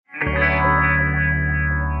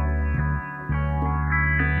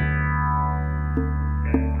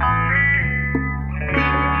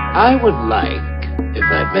I would like, if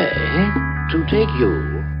I may, to take you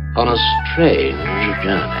on a strange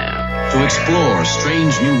journey. To explore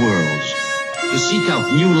strange new worlds, to seek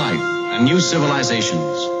out new life and new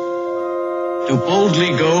civilizations, to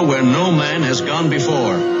boldly go where no man has gone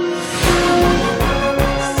before.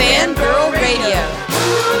 Fangirl Radio.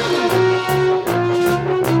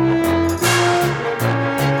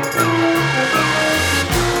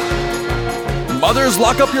 Mothers,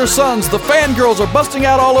 lock up your sons. The fangirls are busting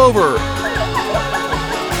out all over.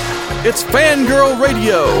 It's Fangirl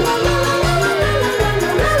Radio.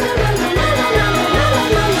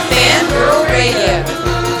 Fangirl Radio.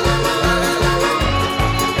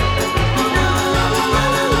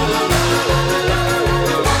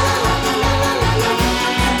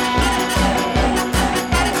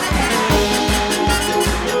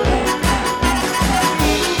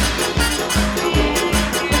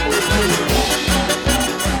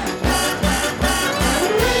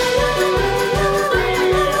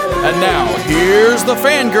 And now, here's the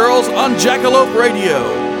Fangirls on Jackalope Radio.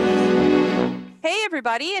 Hey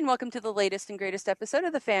everybody, and welcome to the latest and greatest episode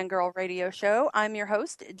of the Fangirl Radio Show. I'm your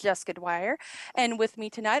host, Jessica Dwyer, and with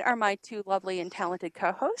me tonight are my two lovely and talented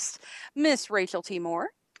co-hosts, Miss Rachel T.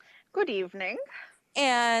 Moore. Good evening.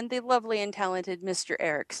 And the lovely and talented Mr.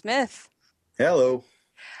 Eric Smith. Hello.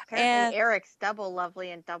 Apparently Eric's double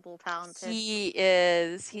lovely and double talented. He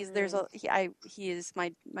is. He is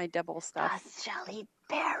my double stuff. Thus shall he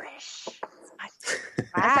perish.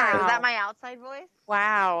 Wow. Sorry, was that my outside voice?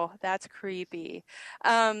 Wow, that's creepy.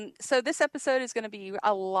 So this episode is going to be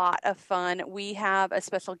a lot of fun. We have a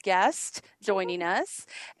special guest joining us,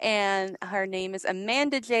 and her name is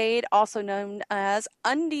Amanda Jade, also known as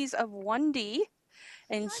Undies of Wundy.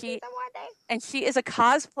 And she is a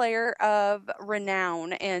cosplayer of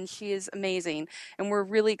renown, and she is amazing. And we're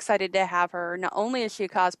really excited to have her. Not only is she a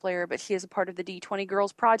cosplayer, but she is a part of the D20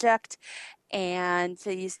 Girls Project, and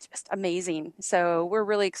she's just amazing. So we're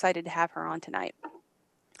really excited to have her on tonight.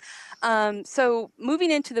 So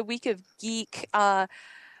moving into the week of geek,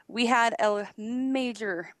 we had a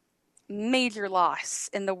major loss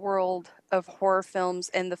in the world of horror films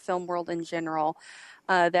and the film world in general.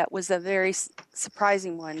 That was a very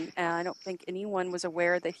surprising one. I don't think anyone was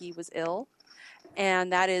aware that he was ill,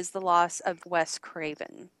 and that is the loss of Wes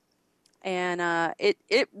Craven. And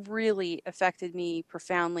it really affected me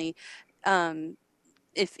profoundly.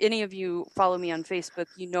 If any of you follow me on Facebook,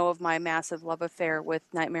 you know of my massive love affair with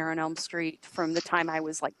Nightmare on Elm Street from the time I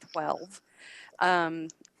was like 12.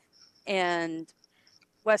 And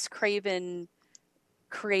Wes Craven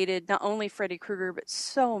created not only Freddy Krueger, but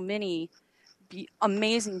so many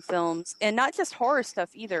amazing films, and not just horror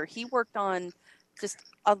stuff either. He worked on just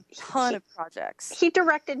a ton of projects. He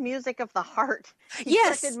directed Music of the Heart. He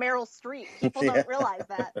directed Meryl Streep. People don't realize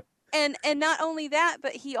that. And not only that,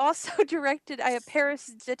 but he also directed Paris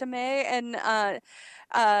Jetamé and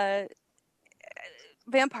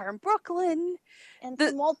Vampire in Brooklyn and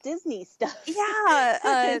some Walt Disney stuff.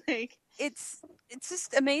 Yeah, it's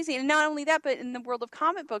just amazing. And not only that, but in the world of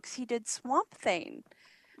comic books, he did Swamp Thing.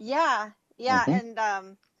 Yeah. And I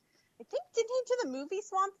think, didn't he do the movie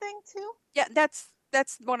Swamp Thing too? Yeah, that's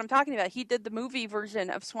what I'm talking about. He did the movie version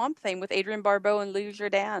of Swamp Thing with Adrienne Barbeau and Louis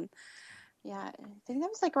Jourdan. Yeah, I think that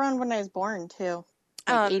was like around when I was born too.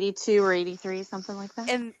 Like 82 or 83, something like that.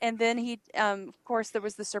 And then he, of course, there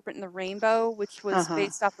was The Serpent and the Rainbow, which was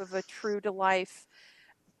based off of a true-to-life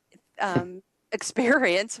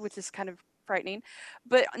experience, which is kind of frightening.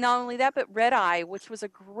 But not only that, but Red Eye, which was a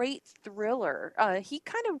great thriller. He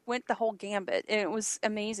kind of went the whole gambit, and it was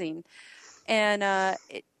amazing. And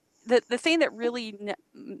the thing that really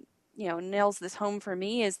nails this home for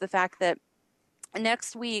me is the fact that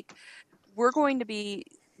next week we're going to be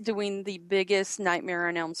doing the biggest Nightmare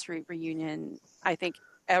on Elm Street reunion I think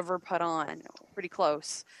ever put on, pretty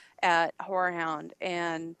close, at Horror Hound.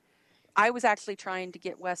 And I was actually trying to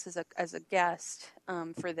get Wes as a guest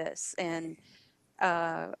for this, and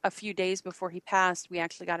a few days before he passed, we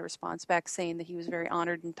actually got a response back saying that he was very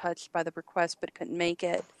honored and touched by the request, but couldn't make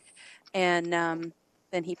it. And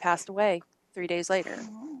then he passed away 3 days later.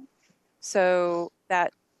 So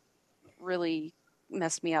that really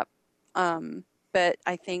messed me up. But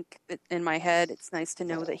I think that in my head, it's nice to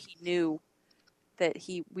know that he knew that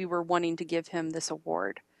we were wanting to give him this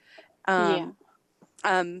award.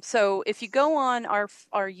 So if you go on our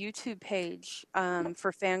YouTube page,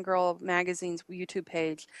 for Fangirl Magazine's YouTube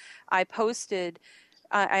page, I posted,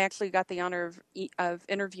 I actually got the honor of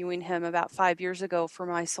interviewing him about 5 years ago for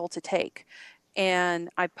My Soul to Take. And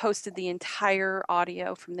I posted the entire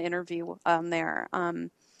audio from the interview there.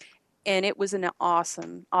 And it was an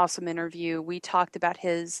awesome, awesome interview. We talked about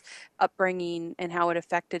his upbringing and how it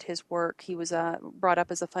affected his work. He was brought up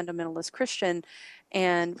as a fundamentalist Christian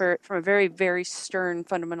and from a very, very stern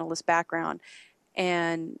fundamentalist background.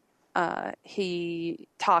 And he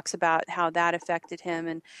talks about how that affected him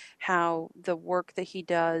and how the work that he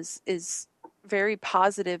does is very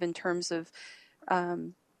positive in terms of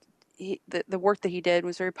the work that he did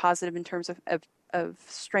was very positive in terms of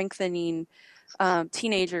strengthening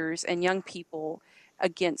teenagers and young people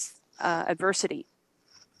against adversity.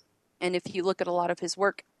 And if you look at a lot of his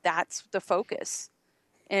work, that's the focus.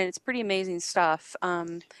 And it's pretty amazing stuff.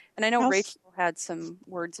 And I know Rachel had some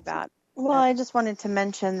words about. Well, I just wanted to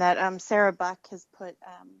mention that Sarah Buck has put,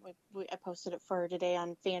 I posted it for her today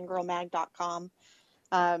on fangirlmag.com.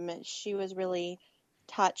 She was really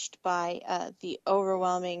touched by the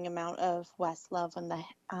overwhelming amount of Wes love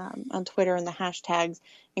on Twitter and the hashtags,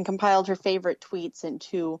 and compiled her favorite tweets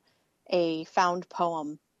into a found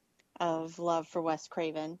poem of love for Wes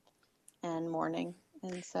Craven and mourning.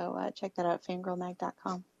 And so check that out at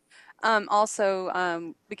fangirlmag.com.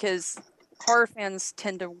 Also, because horror fans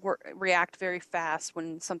tend to react very fast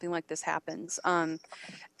when something like this happens.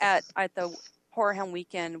 At the Horror Hound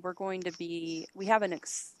Weekend, we have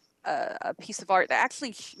a piece of art that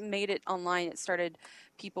actually made it online.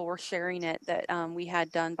 People were sharing it that we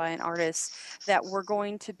had done by an artist that we're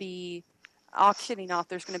going to be auctioning off.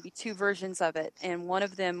 There's going to be 2 versions of it, and one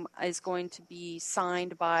of them is going to be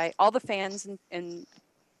signed by all the fans in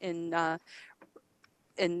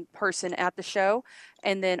person at the show,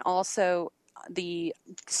 and then also the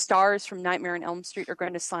stars from Nightmare on Elm Street are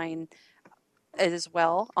going to sign it as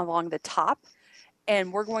well along the top.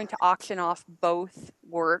 And we're going to auction off both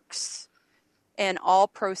works, and all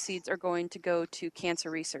proceeds are going to go to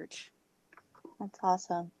cancer research. That's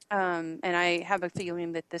awesome. And I have a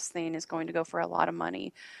feeling that this thing is going to go for a lot of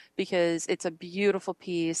money because it's a beautiful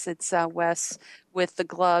piece. It's Wes with the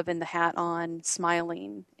glove and the hat on,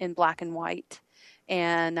 smiling in black and white.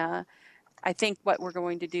 And I think what we're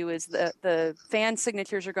going to do is the fan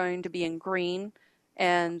signatures are going to be in green,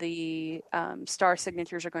 and the star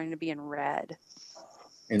signatures are going to be in red.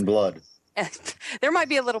 In blood. There might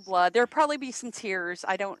be a little blood. There'll probably be some tears.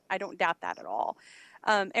 I don't doubt that at all.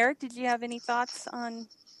 Eric, did you have any thoughts on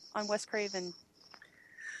Wes Craven?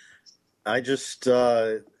 I just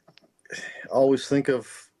always think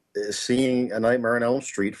of seeing A Nightmare on Elm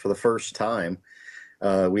Street for the first time.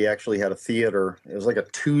 We actually had a theater. It was like a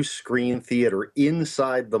 2-screen theater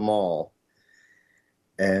inside the mall.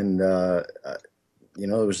 And, it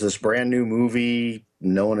was this brand new movie.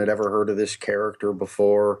 No one had ever heard of this character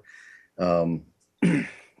before. And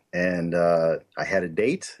I had a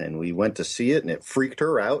date, and we went to see it, and it freaked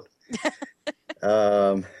her out.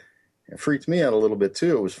 It freaked me out a little bit,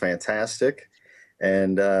 too. It was fantastic.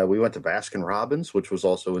 And we went to Baskin Robbins, which was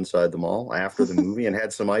also inside the mall, after the movie, and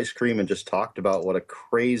had some ice cream and just talked about what a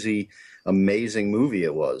crazy, amazing movie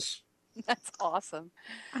it was. That's awesome.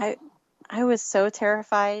 I was so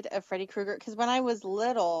terrified of Freddy Krueger because when I was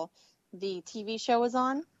little, the TV show was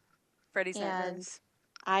on. Freddy's Nightmares.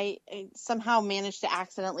 I somehow managed to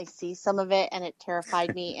accidentally see some of it, and it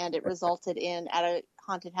terrified me, and it resulted in, at a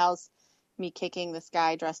haunted house, me kicking this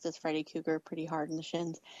guy dressed as Freddy Krueger pretty hard in the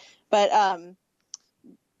shins. But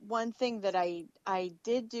one thing that I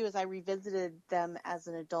did do is I revisited them as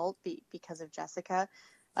an adult because of Jessica.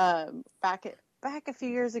 Back a few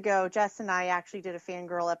years ago, Jess and I actually did a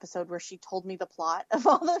fangirl episode where she told me the plot of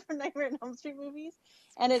all the Nightmare on Elm Street movies,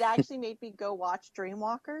 and it actually made me go watch Dream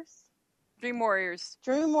Warriors. Dream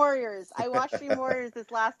Warriors. I watched Dream Warriors this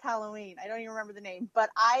last Halloween. I don't even remember the name, but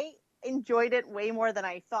I enjoyed it way more than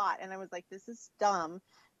I thought, and I was like, this is dumb.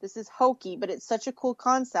 This is hokey, but it's such a cool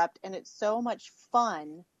concept, and it's so much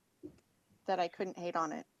fun that I couldn't hate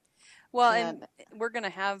on it. Well, and we're going to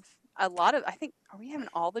have a lot of, are we having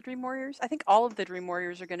all the Dream Warriors? I think all of the Dream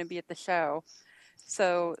Warriors are going to be at the show.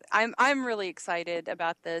 So I'm really excited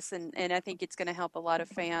about this, and I think it's going to help a lot of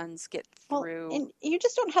fans get through. Well, and you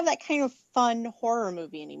just don't have that kind of fun horror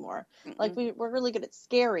movie anymore. Mm-mm. Like we're really good at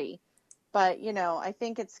scary, but I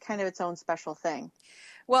think it's kind of its own special thing.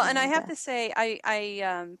 Well, and I have to say,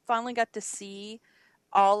 I finally got to see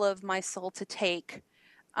all of My Soul to Take.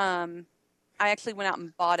 I actually went out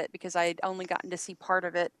and bought it because I had only gotten to see part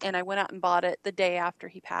of it, and I went out and bought it the day after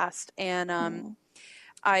he passed, and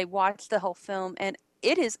I watched the whole film, and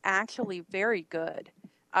it is actually very good.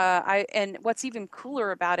 And what's even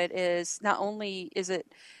cooler about it is not only is it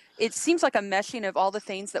seems like a meshing of all the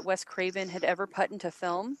things that Wes Craven had ever put into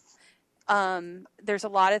film. There's a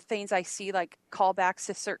lot of things I see like callbacks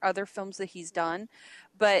to certain other films that he's done,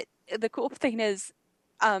 but the cool thing is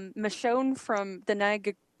Michonne from the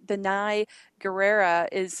Danai Gurira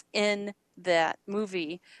is in that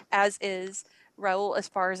movie, as is Raul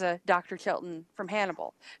Esparza, Dr. Chilton from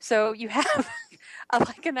Hannibal. So you have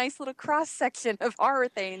like a nice little cross section of horror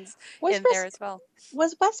things in there as well.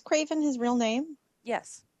 Was Wes Craven his real name?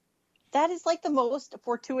 Yes. That is like the most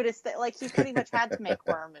fortuitous that, like, he pretty much had to make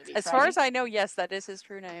horror movies. As far as I know, yes, that is his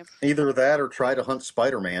true name. Either that or try to hunt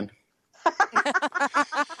Spider-Man.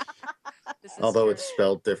 Although it's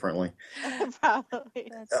spelled differently.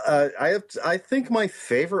 Probably. I think my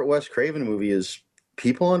favorite Wes Craven movie is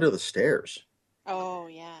People Under the Stairs. Oh,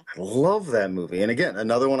 yeah. I love that movie. And again,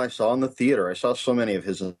 another one I saw in the theater. I saw so many of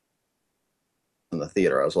his in the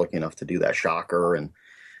theater. I was lucky enough to do that. Shocker.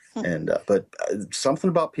 But something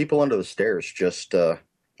about People Under the Stairs just, I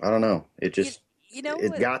don't know. It just,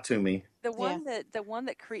 it got to me. The one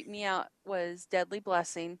that creeped me out was Deadly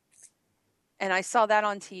Blessing. And I saw that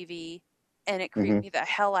on TV and it creeped me the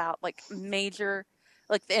hell out. Like major,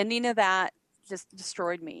 like the ending of that just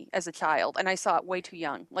destroyed me as a child. And I saw it way too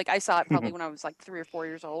young. Like I saw it probably when I was like 3 or 4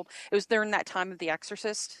 years old. It was during that time of The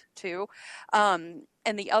Exorcist too. And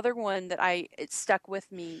the other one that it stuck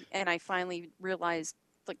with me and I finally realized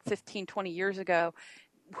like 15, 20 years ago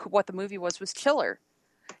what the movie was Chiller.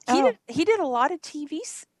 He did a lot of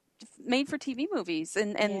made for TV movies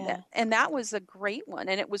and that was a great one.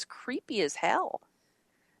 And it was creepy as hell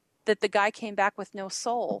that the guy came back with no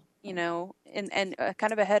soul, you know, and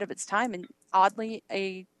kind of ahead of its time, and oddly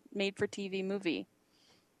a made for TV movie.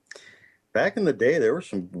 Back in the day, there were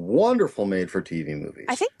some wonderful made for TV movies.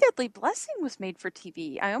 I think Deadly Blessing was made for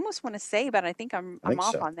TV. I almost want to say, but I think I'm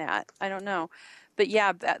off on that. I don't know. But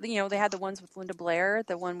yeah, you know, they had the ones with Linda Blair,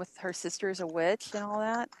 the one with her sister as a witch and all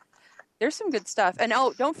that. There's some good stuff. And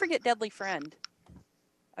don't forget Deadly Friend.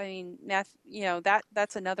 I mean, you know,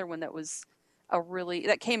 that's another one that was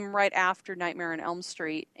that came right after Nightmare on Elm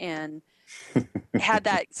Street and had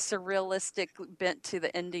that surrealistic bent to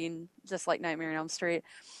the ending, just like Nightmare on Elm Street.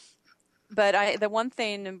 But the one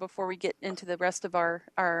thing, and before we get into the rest of our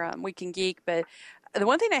Week in Geek, but the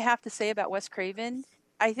one thing I have to say about Wes Craven,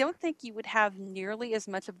 I don't think you would have nearly as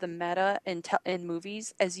much of the meta in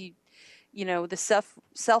movies as you know, the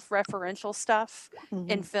self-referential stuff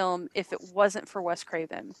in film if it wasn't for Wes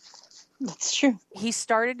Craven. That's true. He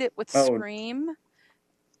started it with Scream.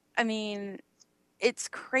 I mean, it's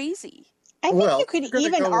crazy. I think you could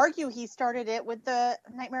even argue he started it with the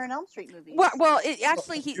Nightmare on Elm Street movies. Well, it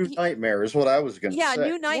actually New Nightmare is what I was going to say. Yeah,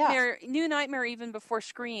 New Nightmare even before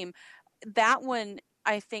Scream. That one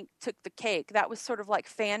I think took the cake. That was sort of like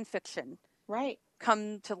fan fiction. Right.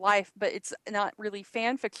 Come to life, but it's not really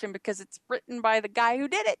fan fiction because it's written by the guy who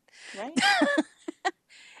did it. Right.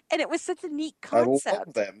 And it was such a neat concept. I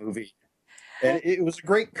love that movie. And it was a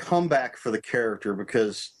great comeback for the character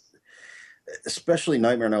because especially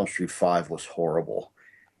Nightmare on Elm Street 5 was horrible.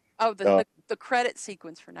 Oh, the credit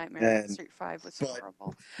sequence for Nightmare on Elm Street 5 was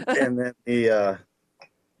horrible. And then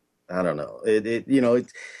I don't know.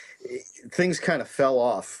 Things kind of fell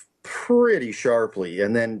off pretty sharply,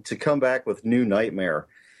 and then to come back with New Nightmare,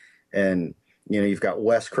 and you know you've got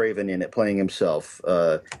Wes Craven in it playing himself,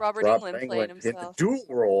 Robert Englund playing himself, in the dual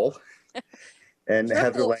role, and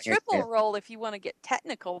triple role if you want to get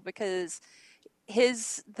technical, because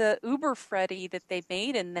the Uber Freddy that they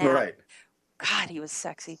made in that, right? God, he was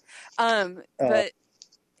sexy. But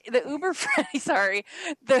the Uber Freddy,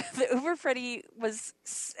 the Uber Freddy was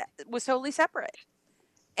totally separate,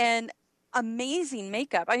 and amazing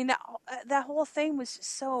makeup. I mean, that whole thing was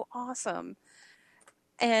just so awesome.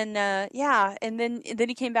 And and then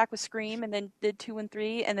he came back with Scream, and then did 2 and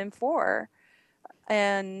 3, and then 4.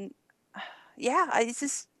 And it's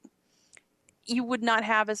just, you would not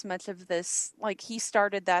have as much of this. Like, he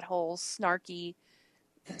started that whole snarky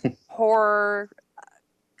horror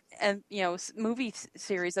and movie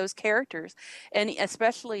series, those characters, and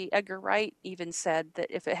especially Edgar Wright even said that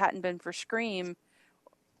if it hadn't been for Scream,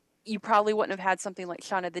 you probably wouldn't have had something like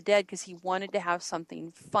Shaun of the Dead, because he wanted to have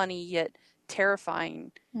something funny yet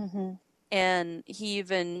terrifying. Mm-hmm. And he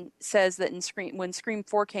even says that when Scream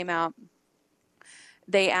 4 came out,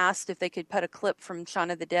 they asked if they could put a clip from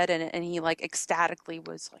Shaun of the Dead in it, and he like ecstatically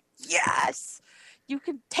was like, "Yes, you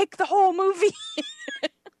can take the whole movie."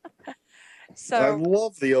 So I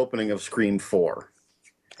love the opening of Scream 4.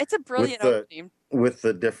 It's a brilliant opening with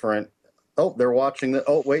the different. Oh, they're watching the.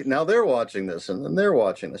 Oh, wait! Now they're watching this, and then they're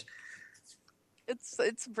watching this.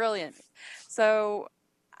 It's brilliant. So,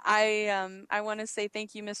 I want to say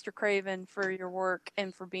thank you, Mr. Craven, for your work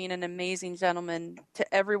and for being an amazing gentleman.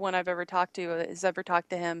 To everyone I've ever talked to, has ever talked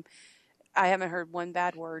to him, I haven't heard one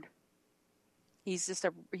bad word. He was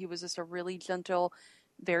just a really gentle,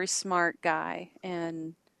 very smart guy,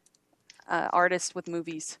 and artist with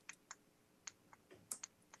movies.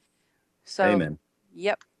 So, Amen.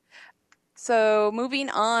 Yep. So moving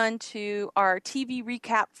on to our TV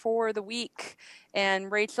recap for the week.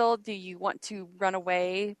 And Rachel, do you want to run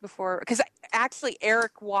away before? Because actually,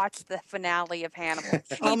 Eric watched the finale of Hannibal.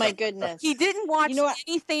 Oh my goodness. He didn't watch You know what?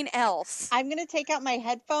 anything else. I'm gonna take out my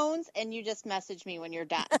headphones and you just message me when you're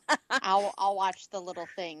done. I'll watch the little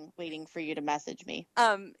thing waiting for you to message me.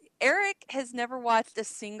 Eric has never watched a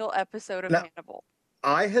single episode of No. Hannibal.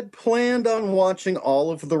 I had planned on watching all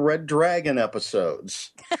of the Red Dragon episodes,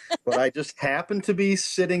 but I just happened to be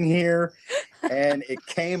sitting here and it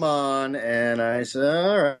came on and I said,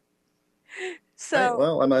 all right. So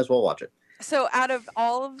Well, I might as well watch it. So out of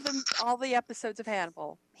all the episodes of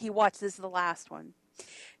Hannibal, he watched this the last one.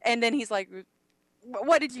 And then he's like,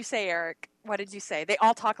 what did you say, Eric? What did you say? They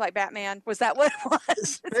all talk like Batman? Was that what it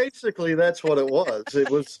was? Basically, that's what it was. It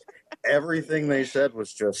was everything they said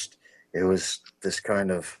was just, it was this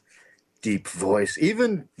kind of deep voice.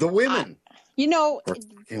 Even the women You know, were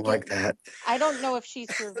talking like that. I don't know if she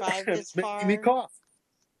survived this It's making far. me cough.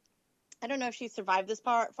 I don't know if she survived this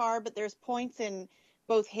far, but there's points in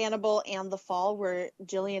both Hannibal and The Fall where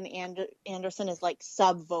Gillian Anderson is like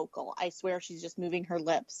sub-vocal. I swear she's just moving her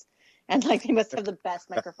lips. And like they must have the best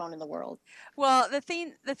microphone in the world. Well, the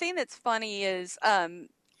thing that's funny is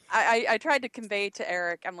I tried to convey to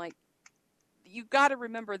Eric, I'm like, you got to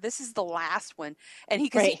remember this is the last one, and he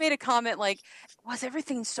made a comment like, was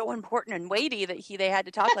everything so important and weighty that they had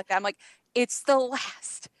to talk like that? I'm like, it's the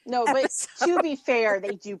last. No, but to be fair,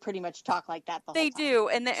 they do pretty much talk like that the whole time. They do,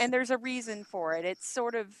 and there's a reason for it. It's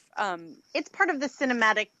sort of it's part of the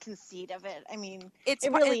cinematic conceit of it. I mean, it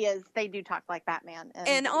really is. They do talk like Batman,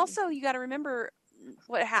 and also you got to remember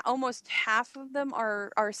almost half of them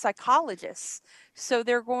are psychologists, so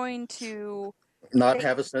they're going to not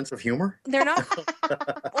have a sense of humor. They're not.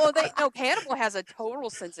 Well, Hannibal has a total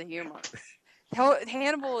sense of humor.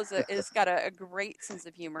 Hannibal is got a great sense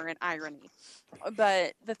of humor and irony,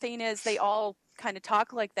 but the thing is, they all kind of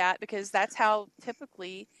talk like that because that's how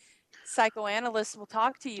typically psychoanalysts will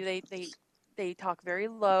talk to you. They talk very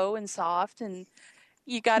low and soft, and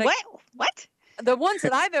you got to what. The ones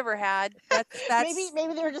that I've ever had, that's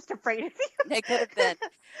maybe they were just afraid of you. They could have been,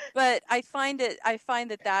 but I find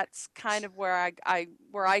that that's kind of where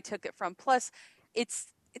I took it from. Plus, it's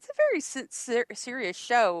a very serious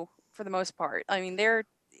show for the most part. I mean,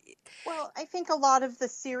 Well, I think a lot of the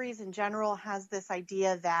series in general has this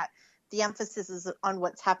idea that the emphasis is on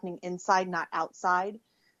what's happening inside, not outside.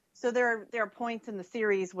 So there are points in the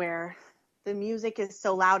series where the music is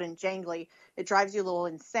so loud and jangly, it drives you a little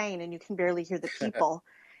insane and you can barely hear the people.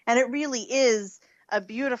 And it really is a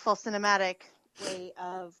beautiful cinematic way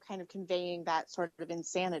of kind of conveying that sort of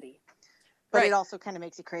insanity. But it also kind of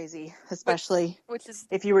makes you crazy, especially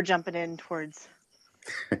if you were jumping in towards...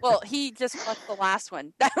 Well, he just watched the last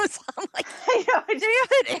one. That was, I'm like, I know, damn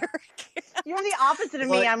it, Eric. You're the opposite of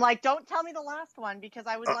me. I'm like, don't tell me the last one because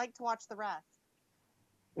I would like to watch the rest.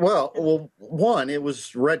 Well, one, it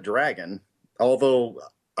was Red Dragon, although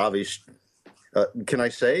obviously, can I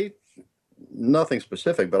say nothing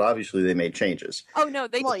specific, but obviously they made changes. Oh, no,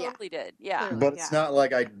 they totally did. Yeah. But it's not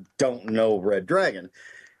like I don't know Red Dragon.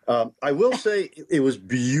 I will say it was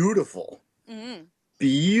beautiful. Mm-hmm.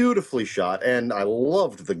 Beautifully shot, and I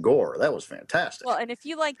loved the gore. That was fantastic. Well, and if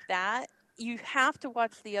you like that, you have to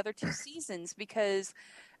watch the other two seasons because,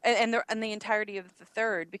 and the entirety of the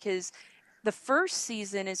third, because the first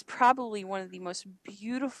season is probably one of the most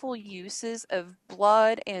beautiful uses of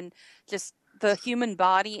blood and just the human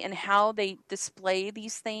body and how they display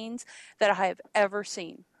these things that I have ever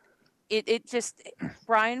seen. It just,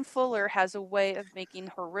 Brian Fuller has a way of making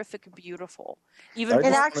horrific beautiful. It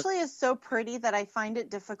actually is so pretty that I find it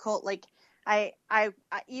difficult. Like I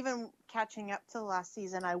even catching up to the last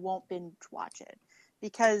season, I won't binge watch it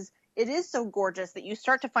because it is so gorgeous that you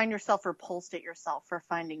start to find yourself repulsed at yourself for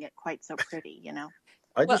finding it quite so pretty, you know?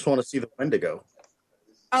 I just want to see the Wendigo.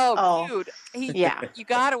 Oh, dude. You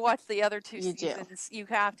got to watch the other two seasons. You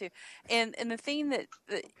have to. And the thing that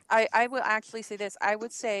I will actually say this. I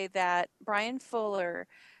would say that Brian Fuller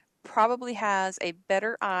probably has a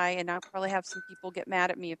better eye, and I'll probably have some people get mad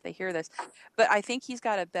at me if they hear this, but I think he's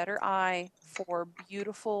got a better eye for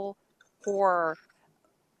beautiful horror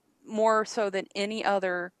more so than any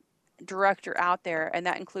other director out there, and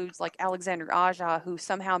that includes like Alexander Aja, who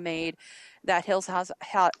somehow made that Hills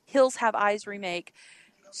Have Eyes remake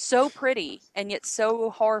so pretty and yet so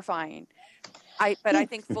horrifying. I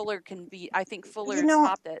think Fuller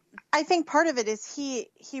stopped it. I think part of it is he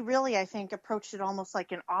really, I think, approached it almost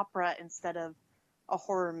like an opera instead of a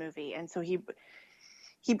horror movie, and so he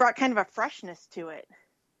brought kind of a freshness to it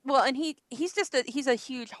Well, and he's a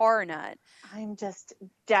huge horror nut. I'm just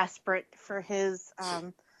desperate for his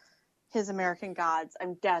American Gods.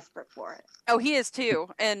 I'm desperate for it. Oh, he is too,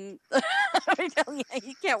 and I tell you,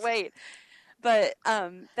 he can't wait. But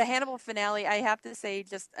the Hannibal finale, I have to say,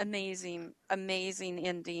 just amazing, amazing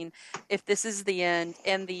ending. If this is the end,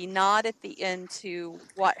 and the nod at the end to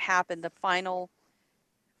what happened, the final.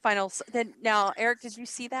 Now, Eric, did you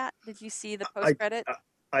see that? Did you see the post credit?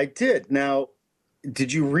 I did. Now,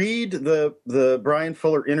 did you read the Brian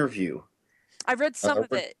Fuller interview? I read some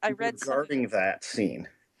of it. I read regarding that scene.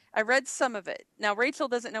 I read some of it. Now, Rachel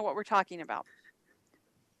doesn't know what we're talking about.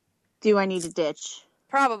 Do I need to ditch?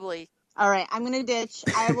 Probably. All right, I'm going to ditch.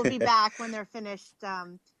 I will be back when they're finished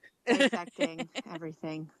dissecting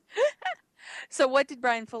everything. So what did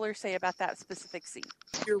Brian Fuller say about that specific scene?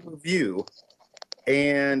 Your review,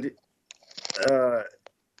 and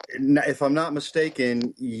if I'm not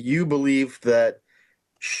mistaken, you believe that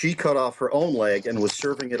she cut off her own leg and was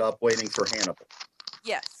serving it up waiting for Hannibal.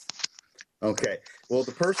 Yes. Okay. Well,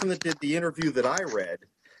 the person that did the interview that I read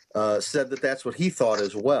said that that's what he thought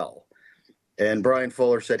as well. And Brian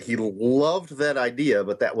Fuller said he loved that idea,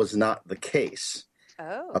 but that was not the case.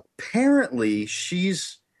 Oh. Apparently,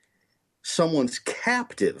 she's someone's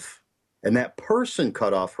captive, and that person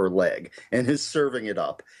cut off her leg and is serving it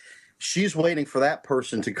up. She's waiting for that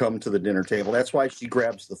person to come to the dinner table. That's why she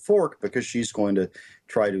grabs the fork, because she's going to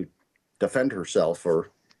try to defend herself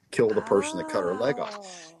or kill the person that cut her leg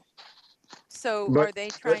off. So are they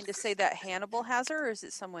trying to say that Hannibal has her, or is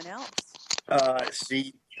it someone else?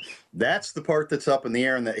 See, that's the part that's up in the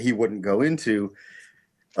air and that he wouldn't go into.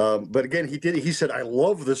 But again, he said, I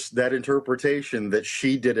love that interpretation that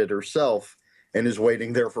she did it herself and is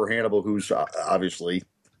waiting there for Hannibal, who's obviously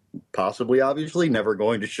never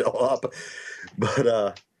going to show up.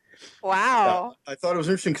 But wow, I thought it was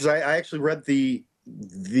interesting because I actually read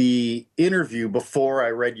the interview before I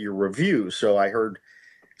read your review, so I heard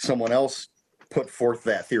someone else put forth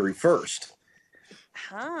that theory first.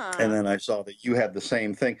 Huh. And then I saw that you had the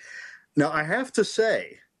same thing. Now, I have to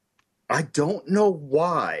say, I don't know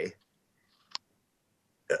why,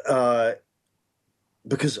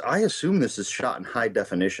 because I assume this is shot in high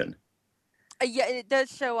definition. Yeah, it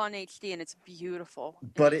does show on HD, and it's beautiful.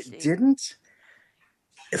 But it didn't.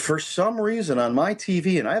 For some reason, on my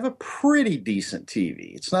TV, and I have a pretty decent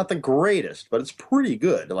TV. It's not the greatest, but it's pretty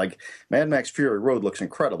good. Like Mad Max Fury Road looks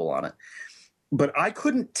incredible on it. But I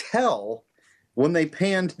couldn't tell when they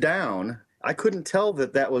panned down. I couldn't tell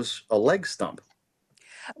that was a leg stump.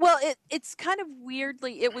 Well, it's kind of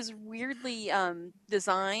weirdly. It was weirdly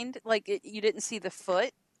designed. Like you didn't see the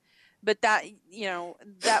foot, but that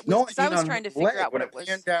that was. No, I was trying to figure out what when it was.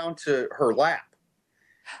 Panned down to her lap,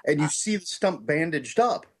 and you see the stump bandaged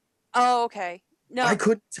up. Oh, okay. No, I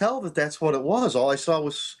couldn't tell that's what it was. All I saw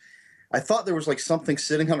was, I thought there was like something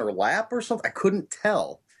sitting on her lap or something. I couldn't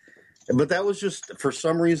tell, but that was just for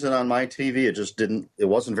some reason on my TV. It just didn't. It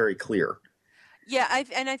wasn't very clear. Yeah, I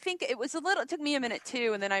think it was a little. It took me a minute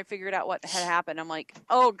too, and then I figured out what had happened. I'm like,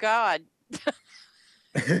 oh God.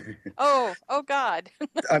 oh God.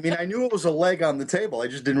 I mean, I knew it was a leg on the table. I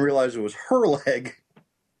just didn't realize it was her leg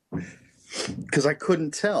because I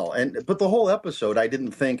couldn't tell. But the whole episode, I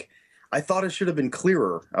thought it should have been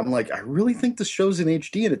clearer. I'm like, I really think this show's in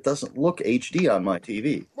HD, and it doesn't look HD on my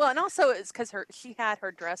TV. Well, and also it's because she had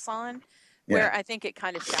her dress on, where I think it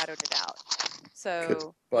kind of shadowed it out.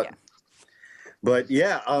 So, But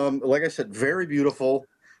yeah, like I said, very beautiful.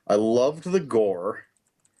 I loved the gore.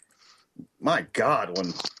 My God,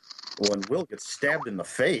 when Will gets stabbed in the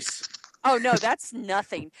face. Oh no, that's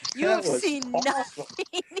nothing. You've seen awesome.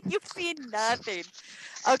 nothing. You've seen nothing.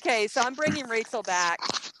 Okay, so I'm bringing Rachel back.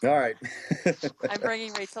 All right. I'm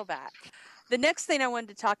bringing Rachel back. The next thing I wanted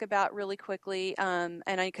to talk about really quickly,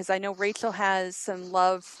 because I know Rachel has some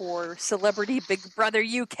love for Celebrity Big Brother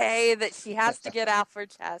UK that she has to get off her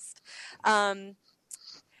chest,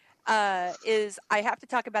 is I have to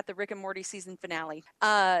talk about the Rick and Morty season finale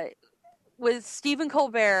with Stephen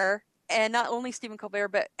Colbert, and not only Stephen Colbert,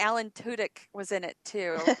 but Alan Tudyk was in it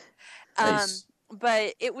too. Nice.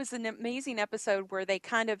 But it was an amazing episode where they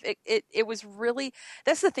kind of it was really,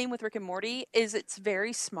 that's the theme with Rick and Morty, is it's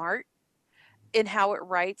very smart in how it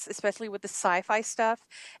writes, especially with the sci-fi stuff.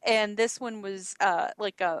 And this one was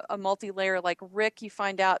like a multi-layer. Like Rick, you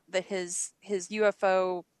find out that his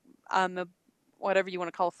UFO, whatever you want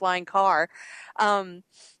to call a flying car,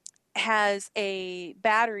 has a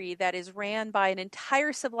battery that is ran by an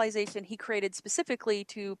entire civilization he created specifically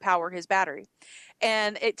to power his battery.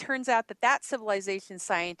 And it turns out that civilization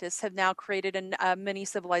scientists have now created a mini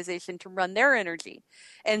civilization to run their energy,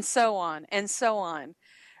 and so on and so on.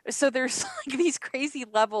 So there's like these crazy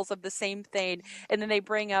levels of the same thing, and then they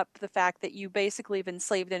bring up the fact that you basically have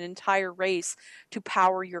enslaved an entire race to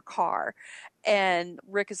power your car. And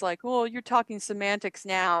Rick is like, "Oh, you're talking semantics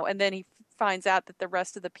now," and then he finds out that the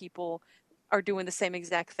rest of the people are doing the same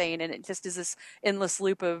exact thing, and it just is this endless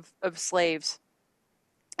loop of slaves.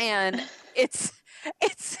 And it's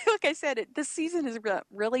like I said, this season is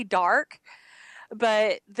really dark,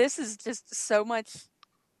 but this is just so much.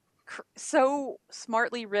 So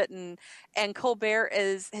smartly written, and Colbert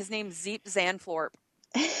his name's Zeep Zanthorpe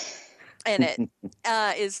in it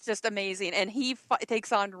is just amazing, and he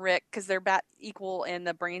takes on Rick because they're about equal in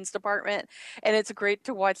the brains department, and it's great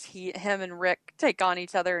to watch him and Rick take on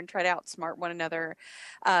each other and try to outsmart one another.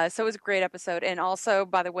 So it was a great episode. And also,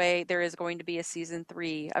 by the way, there is going to be a season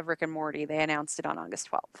 3 of Rick and Morty. They announced it on August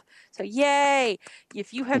 12th. So yay!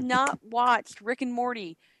 If you have not watched Rick and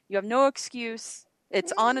Morty, you have no excuse.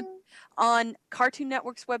 It's on Cartoon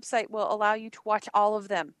Network's website, will allow you to watch all of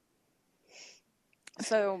them.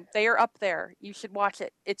 So they are up there. You should watch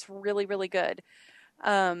it. It's really, really good.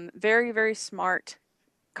 Very, very smart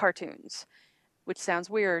cartoons, which sounds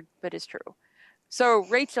weird, but is true. So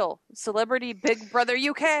Rachel, Celebrity Big Brother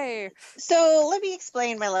UK. So let me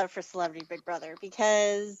explain my love for Celebrity Big Brother,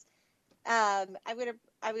 because I would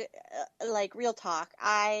like, real talk.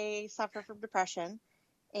 I suffer from depression,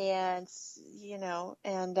 and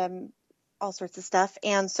all sorts of stuff.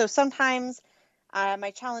 And so sometimes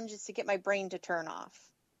my challenge is to get my brain to turn off.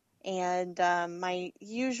 And my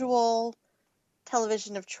usual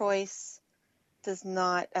television of choice does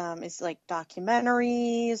not, is like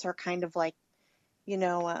documentaries or kind of like,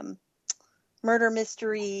 murder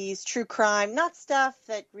mysteries, true crime, not stuff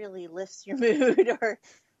that really lifts your mood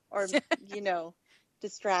or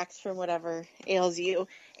distracts from whatever ails you.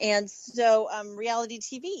 And so reality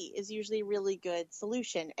TV is usually a really good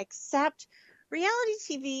solution, except reality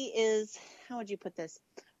TV is, how would you put this,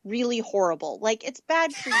 really horrible. Like, it's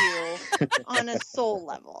bad for you on a soul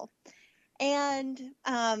level. And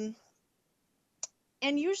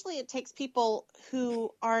usually it takes people who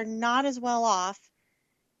are not as well off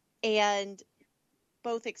and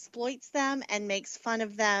both exploits them and makes fun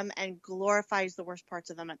of them and glorifies the worst parts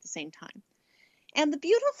of them at the same time. And the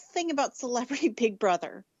beautiful thing about Celebrity Big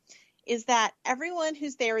Brother is that everyone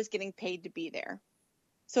who's there is getting paid to be there.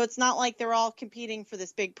 So it's not like they're all competing for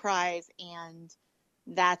this big prize, and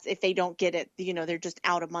that's, if they don't get it, they're just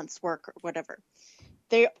out a month's work or whatever.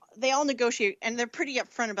 They all negotiate, and they're pretty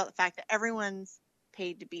upfront about the fact that everyone's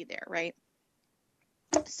paid to be there, right?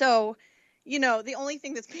 So, the only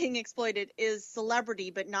thing that's being exploited is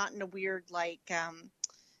celebrity, but not in a weird, like,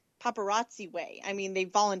 paparazzi way. I mean, they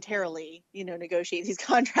voluntarily, negotiate these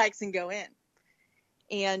contracts and go in.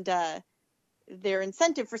 And their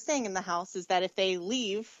incentive for staying in the house is that if they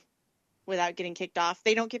leave without getting kicked off,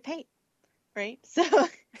 they don't get paid, right? So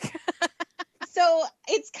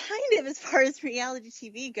it's kind of, as far as reality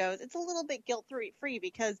TV goes, it's a little bit guilt-free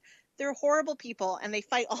because they're horrible people and they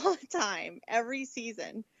fight all the time, every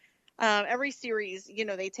season. Every series,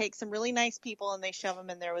 they take some really nice people and they shove them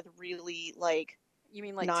in there with really, like, you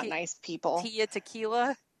mean like not nice people. Tia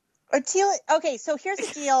Tequila? Or Tila. Okay, so here's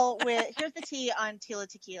the deal here's the tea on Tila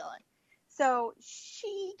Tequila. So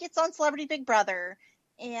she gets on Celebrity Big Brother,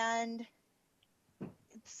 and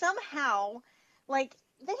somehow, like,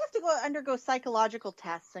 they have to undergo psychological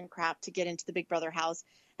tests and crap to get into the Big Brother house.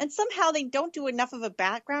 And somehow they don't do enough of a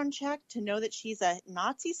background check to know that she's a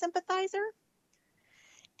Nazi sympathizer.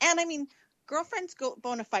 And I mean, girlfriends go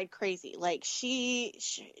bona fide crazy. Like, she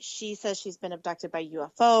says she's been abducted by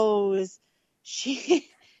UFOs.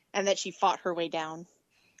 And that she fought her way down.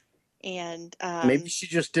 And maybe she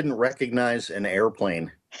just didn't recognize an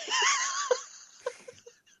airplane.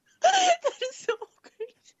 That is so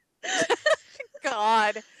great.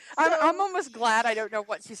 God. I'm almost glad I don't know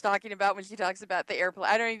what she's talking about when she talks about the airplane.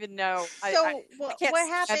 I don't even know.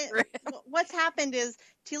 What's happened is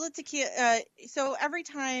Tila Tequila. So every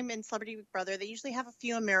time in Celebrity Big Brother, they usually have a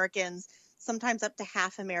few Americans, sometimes up to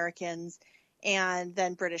half Americans, and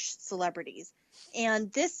then British celebrities.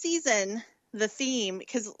 And this season, the theme,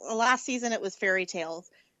 because last season it was fairy tales.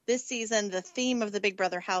 This season, the theme of the Big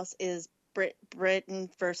Brother house is Britain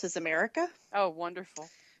versus America. Oh, wonderful.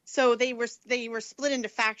 So they were split into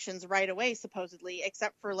factions right away, supposedly,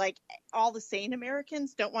 except for, like, all the sane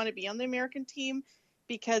Americans don't want to be on the American team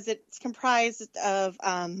because it's comprised of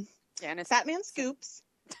Fatman Scoops,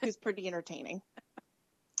 who's pretty entertaining.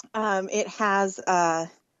 It has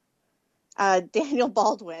Daniel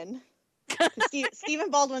Baldwin. Stephen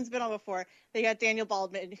Baldwin's been on before. They got Daniel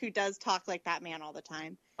Baldwin, who does talk like Batman all the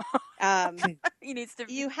time. He needs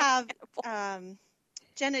to. You have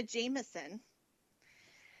Jenna Jameson.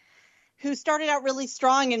 who started out really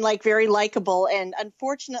strong and like very likable, and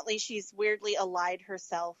unfortunately she's weirdly allied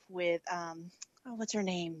herself with what's her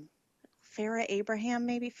name? Farrah Abraham,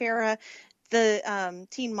 maybe Farrah, the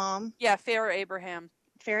teen mom. Yeah, Farrah Abraham.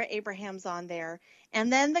 Farrah Abraham's on there.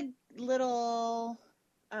 And then the little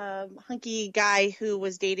hunky guy who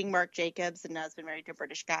was dating Marc Jacobs and now has been married to a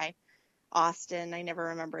British guy. Austin, I never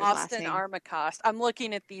remember his last name. Austin Armacost. I'm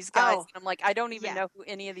looking at these guys, and I'm like, I don't even know who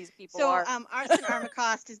any of these people are. So Austin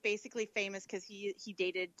Armacost is basically famous because he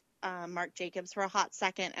dated Marc Jacobs for a hot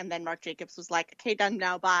second, and then Marc Jacobs was like, okay, done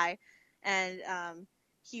now, bye. And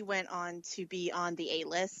he went on to be on the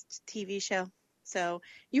A-List TV show. So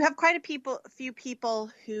you have quite a few people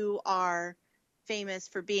who are famous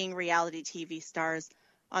for being reality TV stars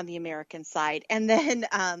on the American side. And then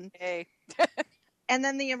and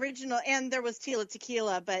then the original, and there was Tila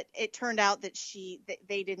Tequila, but it turned out that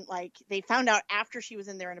they found out after she was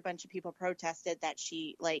in there and a bunch of people protested that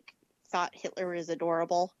she like thought Hitler was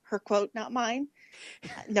adorable. Her quote, not mine.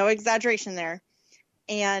 No exaggeration there.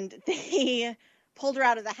 And they pulled her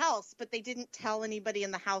out of the house, but they didn't tell anybody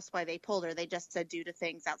in the house why they pulled her. They just said due to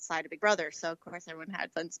things outside of Big Brother. So of course everyone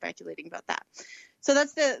had fun speculating about that. So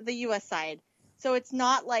that's the US side. So it's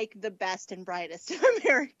not like the best and brightest of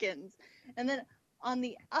Americans. And then on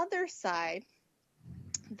the other side,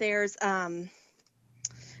 there's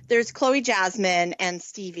Chloe Jasmine and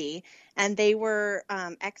Stevie, and they were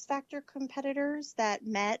X Factor competitors that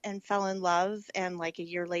met and fell in love, and like a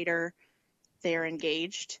year later they're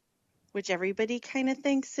engaged, which everybody kind of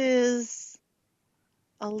thinks is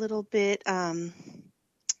a little bit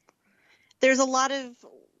there's a lot of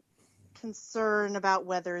concern about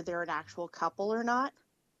whether they're an actual couple or not.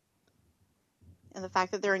 And the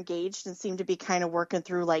fact that they're engaged and seem to be kind of working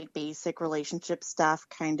through like basic relationship stuff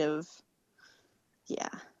kind of,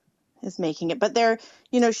 is making it. But they're,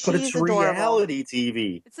 she's but it's adorable. Reality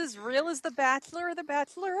TV. It's as real as The Bachelor or The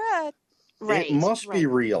Bachelorette. Right. It must be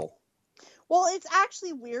real. Well, it's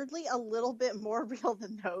actually weirdly a little bit more real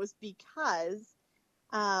than those because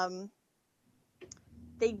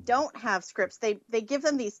they don't have scripts. They give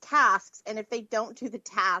them these tasks, and if they don't do the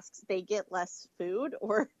tasks, they get less food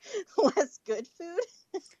or less good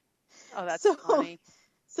food. Oh, that's funny.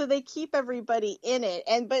 So they keep everybody in it,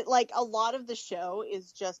 but like a lot of the show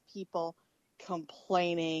is just people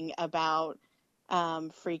complaining about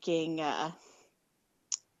freaking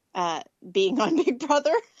being on Big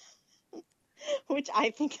Brother, which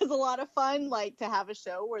I think is a lot of fun. Like to have a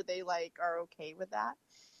show where they like are okay with that.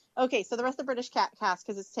 Okay, so the rest of the British cast,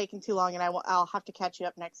 because it's taken too long, and I'll have to catch you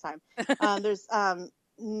up next time. There's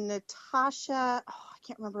Natasha. Oh, I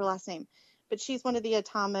can't remember her last name, but she's one of the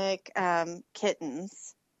Atomic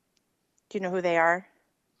Kittens. Do you know who they are?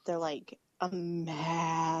 They're like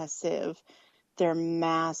massive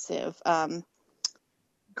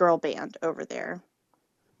girl band over there.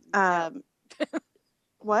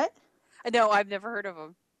 What? No, I've never heard of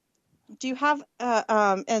them. Do you have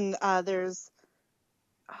there's.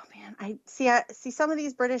 Oh man, I see some of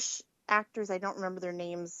these British actors. I don't remember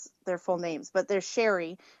their full names, but there's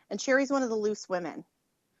Sherry, and Sherry's one of the Loose Women,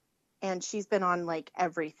 and she's been on like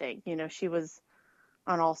everything. She was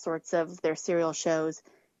on all sorts of their serial shows,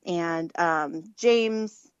 and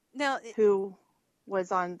James, who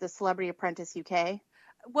was on the Celebrity Apprentice UK.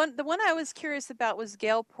 The one I was curious about was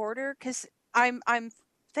Gail Porter, because I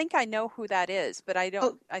think I know who that is, but I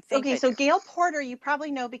don't. So Gail Porter, you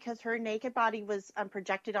probably know because her naked body was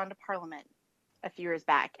projected onto Parliament a few years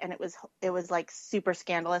back, and it was like super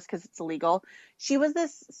scandalous because it's illegal. She was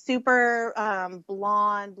this super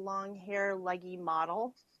blonde, long hair, leggy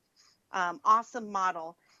model, awesome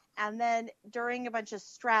model, and then during a bunch of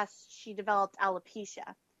stress, she developed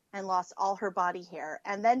alopecia and lost all her body hair,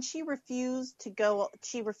 and then she refused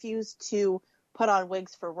to put on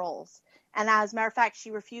wigs for roles. And as a matter of fact, she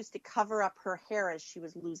refused to cover up her hair as she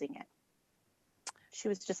was losing it. She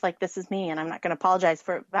was just like, this is me, and I'm not going to apologize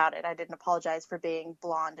about it. I didn't apologize for being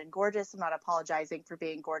blonde and gorgeous. I'm not apologizing for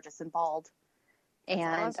being gorgeous and bald.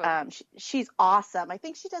 And awesome. She's awesome. I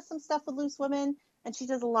think she does some stuff with Loose Women, and she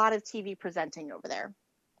does a lot of TV presenting over there.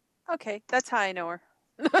 Okay, that's how I know her.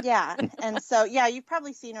 Yeah, and so, you've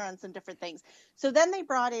probably seen her on some different things. So then they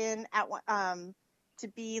brought in to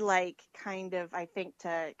be like I think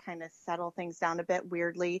to kind of settle things down a bit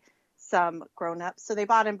weirdly, some grown-ups. So they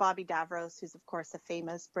brought in Bobby Davros, who's of course a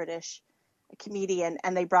famous British comedian,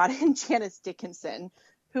 and they brought in Janice Dickinson,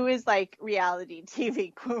 who is like reality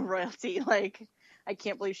TV royalty. Like, I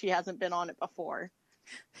can't believe she hasn't been on it before.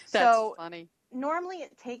 That's funny. Normally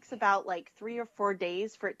it takes about like 3 or 4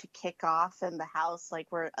 days for it to kick off in the house, like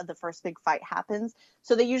where the first big fight happens.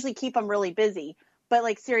 So they usually keep them really busy. But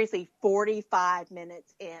like seriously, 45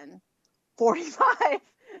 minutes in, 45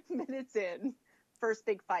 minutes in, first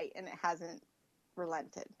big fight, and it hasn't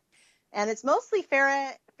relented. And it's mostly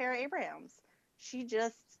Farrah Abrahams. She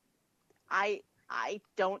just, I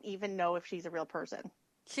don't even know if she's a real person.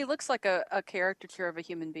 She looks like a caricature of a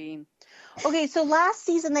human being. Okay, so last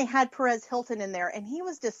season they had Perez Hilton in there, and he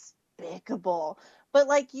was despicable. But,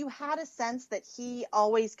 like, you had a sense that he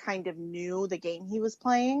always kind of knew the game he was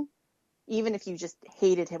playing, even if you just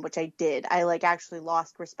hated him, which I did. I, like, actually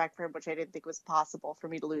lost respect for him, which I didn't think was possible for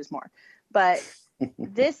me to lose more. But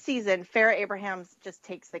this season, Farrah Abrahams just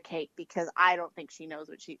takes the cake because I don't think she knows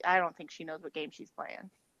what game she's playing.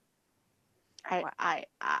 I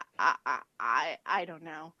don't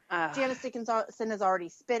know. Janice Dickinson has already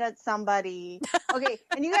spit at somebody. Okay,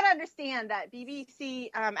 and you got to understand that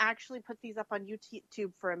BBC actually put these up on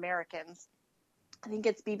YouTube for Americans. I think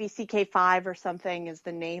it's BBC K5 or something is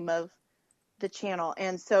the name of the channel.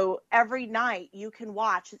 And so every night you can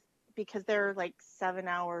watch, because they're like 7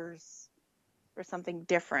 hours or something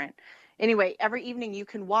different. Anyway, every evening you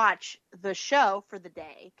can watch the show for the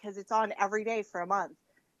day because it's on every day for a month.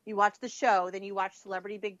 You watch the show, then you watch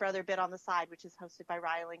Celebrity Big Brother Bit on the Side, which is hosted by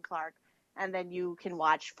Riley Clark, and then you can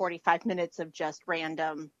watch 45 minutes of just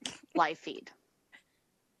random live feed.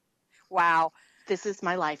 Wow. This is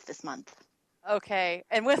my life this month. Okay,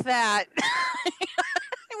 and with that,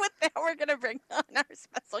 we're going to bring on our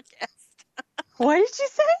special guest. What did you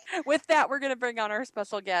say? With that, we're going to bring on our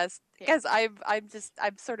special guest because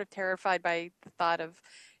I'm sort of terrified by the thought of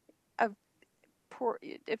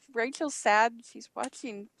if Rachel's sad, she's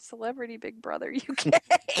watching Celebrity Big Brother UK.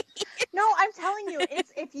 No, I'm telling you,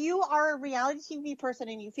 it's if you are a reality TV person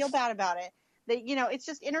and you feel bad about it, that it's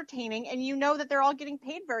just entertaining, and you know that they're all getting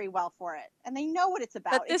paid very well for it, and they know what it's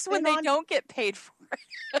about. But this one they don't get paid for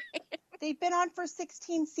it. They've been on for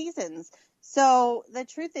 16 seasons. So the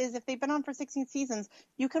truth is, if they've been on for 16 seasons,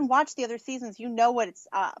 you can watch the other seasons. You know what it's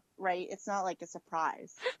up, right? It's not like a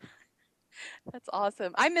surprise. That's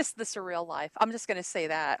awesome. I miss The Surreal Life. I'm just going to say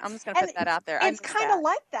that. I'm just going to put that out there. It's kind of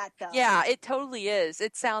like that, though. Yeah, it totally is.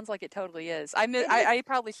 It sounds like it totally is. I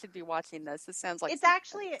probably should be watching this. This sounds like it's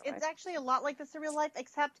actually a lot like The Surreal Life,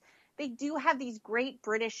 except they do have these great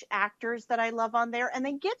British actors that I love on there, and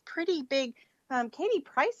they get pretty big. Katie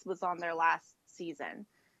Price was on there last season,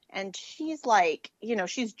 and she's like,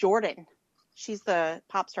 she's Jordan. She's the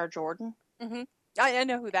pop star Jordan. Mm-hmm. I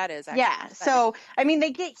know who that is. Actually. Yeah. So, I mean,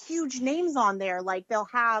 they get huge names on there. Like, they'll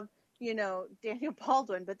have, Daniel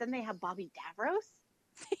Baldwin, but then they have Bobby Davros.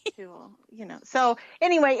 Who, So,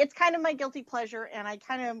 anyway, it's kind of my guilty pleasure, and I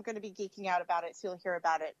kind of am going to be geeking out about it, so you'll hear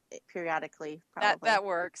about it periodically. Probably. That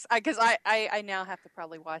works. Because I now have to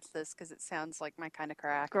probably watch this because it sounds like my kind of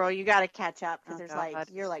crack. Girl, you got to catch up because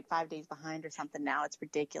you're like 5 days behind or something now. It's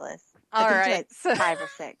ridiculous. All right. 5 or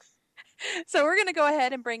 6. So we're going to go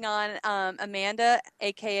ahead and bring on Amanda,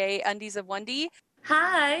 a.k.a. Undies of Wendy.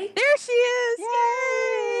 Hi. There she is.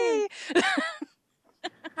 Yay!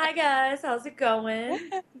 Hi, guys. How's it going?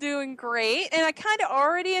 Doing great. And I kind of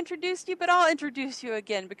already introduced you, but I'll introduce you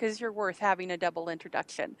again because you're worth having a double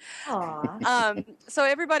introduction. Aww. So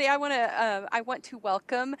everybody, I want to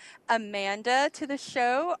welcome Amanda to the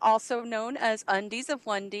show, also known as Undies of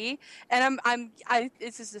Wendy. And I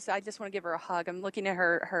just want to give her a hug. I'm looking at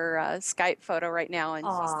her Skype photo right now, and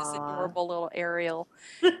she's this adorable little Ariel.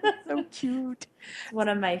 So cute. It's one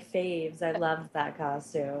of my faves. I love that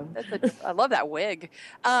costume. I love that wig.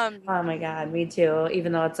 Oh my God, me too.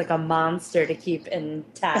 Even though it's like a monster to keep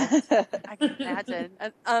intact. I can imagine.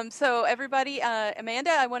 So everybody, Amanda,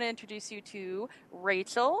 I want to introduce you to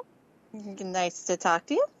Rachel. Nice to talk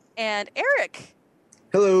to you. And Eric.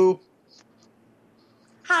 Hello.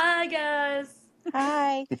 Hi, guys.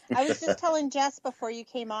 Hi. I was just telling Jess before you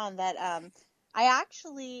came on that I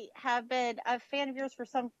actually have been a fan of yours for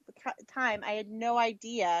some time. I had no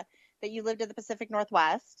idea that you lived in the Pacific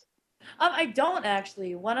Northwest. I don't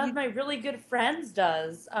actually. One of my really good friends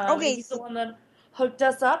does. Okay, he's the one that hooked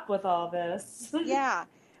us up with all this. Yeah.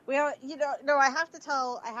 Well, no, I have to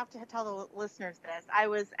tell the listeners this. I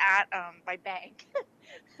was at my bank,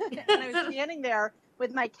 and I was standing there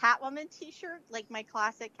with my Catwoman T-shirt, like my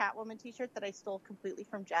classic Catwoman T-shirt that I stole completely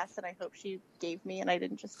from Jess, and I hope she gave me, and I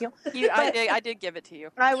didn't just steal. I did give it to you.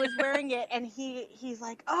 I was wearing it, and he's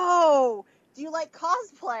like, "Oh, do you like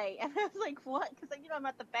cosplay?" And I was like, "What?" Because I'm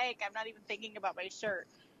at the bank, I'm not even thinking about my shirt.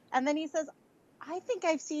 And then he says, "I think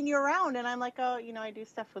I've seen you around." And I'm like, "Oh, I do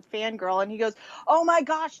stuff with Fangirl." And he goes, "Oh my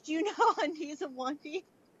gosh, do you know Undies of Wendy?"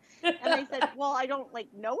 And I said, "Well, I don't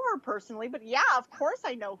know her personally, but yeah, of course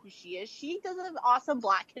I know who she is. She does an awesome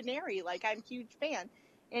Black Canary. Like, I'm a huge fan."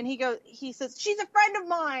 And he says, "She's a friend of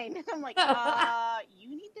mine." And I'm like, you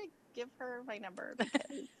need to give her my number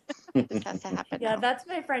because This has to happen Yeah, now. that's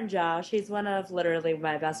my friend Josh. He's one of literally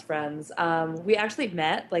my best friends. We actually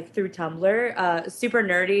met like through Tumblr. Super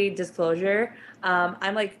nerdy disclosure.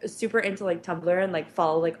 I'm like super into like Tumblr and like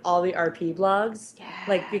follow like all the RP blogs,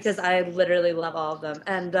 like because Yes. I literally love all of them.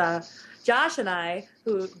 And Josh and I,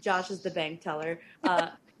 who Josh is the bank teller,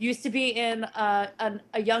 used to be in a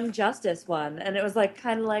Young Justice one, and it was like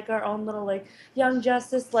kind of like our own little like Young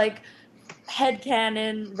Justice like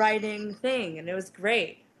headcanon writing thing, and it was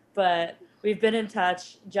great. But we've been in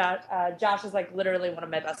touch. Josh is like literally one of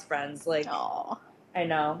my best friends. Like, Aw. I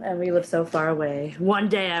know, and we live so far away. One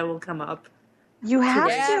day I will come up. You have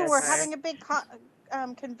Yes. to. We're Yes. having a big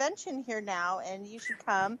convention here now, and you should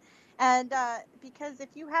come. And because if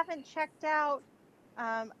you haven't checked out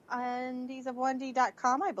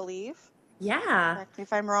undiesofwondy.com, I believe, Yeah. correct me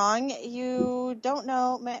if I'm wrong, you don't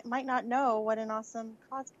know, might not know what an awesome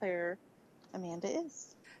cosplayer Amanda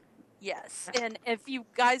is. Yes, and if you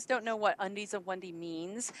guys don't know what Undies of Wendy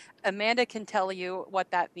means, Amanda can tell you what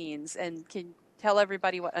that means and can tell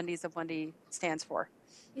everybody what Undies of Wendy stands for.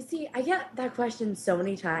 You see, I get that question so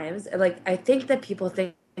many times. And, like, I think that people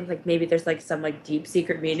think like maybe there's like some like deep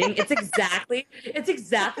secret meaning. It's exactly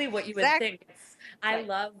what you would think. I Right.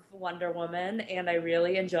 love Wonder Woman, and I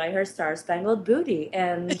really enjoy her Star Spangled Booty,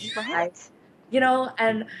 and you know,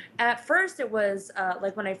 and at first it was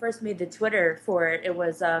like when I first made the Twitter for it, it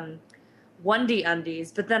was Wendy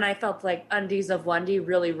Undies, but then I felt like Undies of Wendy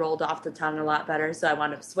really rolled off the tongue a lot better, so I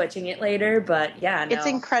wound up switching it later. But yeah, no. It's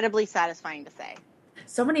incredibly satisfying to say.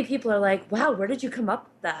 So many people are like, "Wow, where did you come up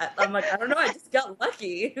with that?" I'm like, I don't know, I just got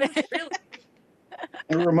lucky. Really.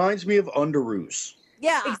 It reminds me of Underoos.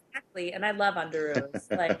 Yeah. Exactly, and I love Underoos.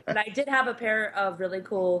 Like, and I did have a pair of really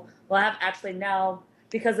cool. Well, I have actually now,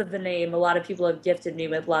 because of the name, a lot of people have gifted me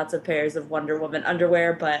with lots of pairs of Wonder Woman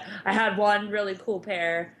underwear. But I had one really cool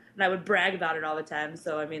pair, and I would brag about it all the time.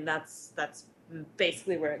 So I mean, that's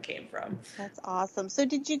basically where it came from. That's awesome. So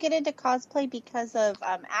did you get into cosplay because of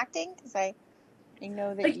acting? Because I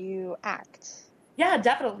know that you act. Yeah,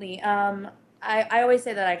 definitely. I always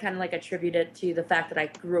say that I kind of like attribute it to the fact that I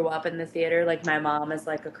grew up in the theater. Like my mom is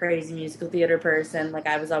like a crazy musical theater person. Like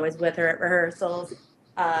I was always with her at rehearsals.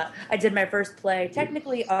 I did my first play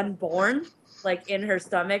technically unborn, like in her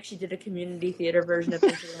stomach. She did a community theater version of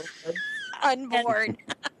Into the Woods. Unborn.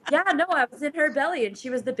 Yeah, no, I was in her belly, and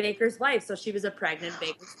she was the baker's wife, so she was a pregnant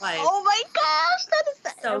baker's wife. Oh my gosh,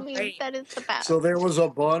 great. That is the best. So there was a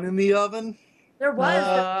bun in the oven? There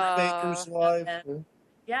was. Baker's wife.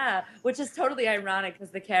 Yeah, which is totally ironic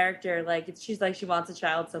because the character, like, she's like, she wants a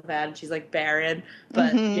child so bad, and she's like barren,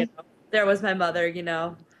 but you know, there was my mother, you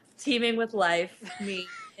know, teeming with life, me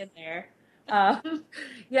in there.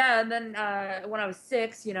 Yeah, and then when I was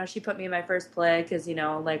 6, you know, she put me in my first play because, you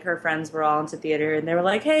know, like her friends were all into theater, and they were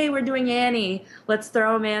like, "Hey, we're doing Annie. Let's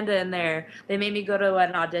throw Amanda in there." They made me go to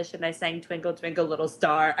an audition. I sang "Twinkle Twinkle Little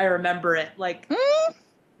Star." I remember it like.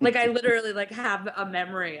 Like I literally like have a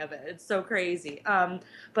memory of it. It's so crazy.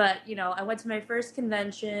 But you know, I went to my first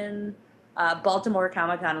convention, Baltimore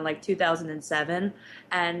Comic-Con in like 2007,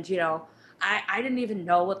 and you know, I didn't even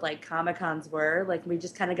know what like Comic-Cons were. Like we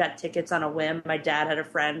just kind of got tickets on a whim. My dad had a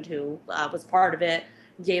friend who was part of it,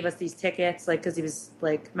 gave us these tickets, like because he was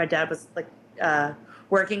like my dad was like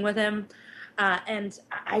working with him. And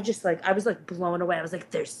I was like blown away. I was like,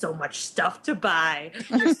 "There's so much stuff to buy.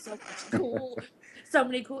 There's so much cool." So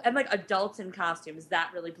many cool, and like adults in costumes,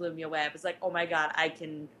 that really blew me away. I was like, oh my god, I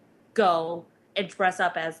can go and dress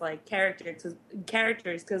up as like characters,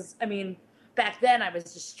 because I mean, back then I was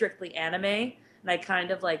just strictly anime, and I kind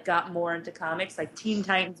of like got more into comics. Like Teen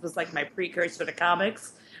Titans was like my precursor to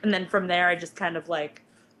comics, and then from there I just kind of like,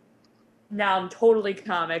 now I'm totally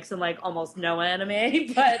comics and like almost no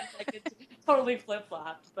anime, but like it's totally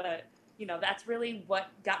flip-flopped. But you know, that's really what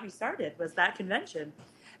got me started, was that convention.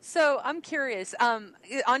 So I'm curious. On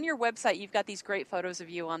your website, you've got these great photos of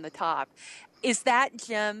you on the top. Is that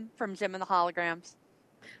Jim from Jim and the Holograms?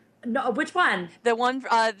 No, which one? The one,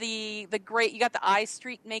 the great. You got the eye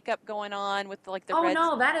streak makeup going on with like the. Oh red...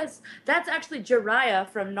 no, that's actually Jiraiya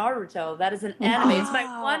from Naruto. That is an anime. It's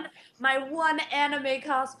my one anime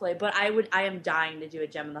cosplay. But I am dying to do a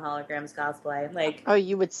Gem and the Holograms cosplay. Like, oh,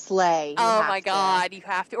 you would slay. Oh my god, you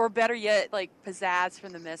have to, or better yet, like Pizzazz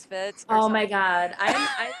from the Misfits. Oh my god,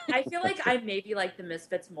 I feel like I maybe like the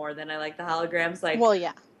Misfits more than I like the Holograms. Like, well,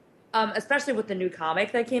 yeah. Especially with the new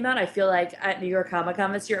comic that came out, I feel like at New York Comic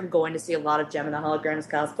Con this year, I'm going to see a lot of Gem and the Holograms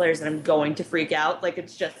cosplayers, and I'm going to freak out. Like,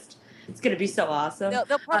 it's going to be so awesome.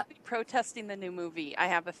 They'll probably be protesting the new movie. I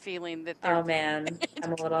have a feeling that they're... Oh man,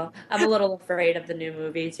 I'm a little afraid of the new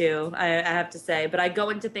movie too. I have to say, but I go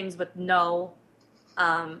into things with no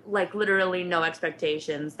like literally no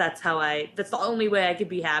expectations. That's the only way I could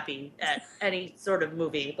be happy at any sort of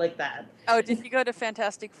movie like that. Oh, did you go to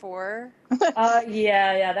Fantastic Four?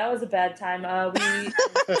 Yeah, that was a bad time.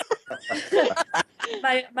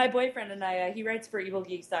 My boyfriend and I, he writes for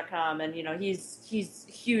evilgeeks.com, and he's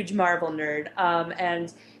huge Marvel nerd.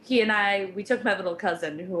 And he and we took my little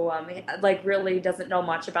cousin who like really doesn't know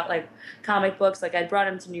much about like comic books. Like I brought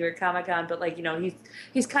him to New York Comic Con, but like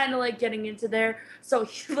he's kind of like getting into there. So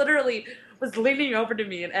he literally was leaning over to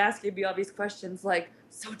me and asking me all these questions like,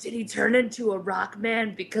 so did he turn into a rock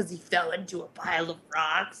man because he fell into a pile of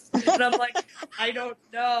rocks? And I'm like, I don't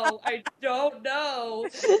know.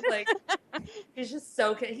 Like, he's just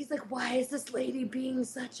so good. He's like, why is this lady being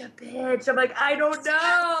such a bitch? I'm like, I don't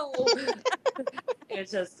know.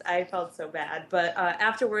 It's just, I felt so bad. But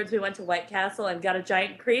afterwards, we went to White Castle and got a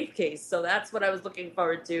giant crave case. So that's what I was looking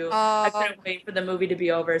forward to. I couldn't wait for the movie to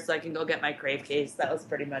be over so I can go get my crave case. That was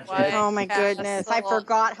pretty much it. Oh my goodness. I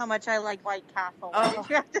forgot how much I like White Castle. Why did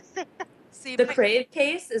you have to say that? See, the crave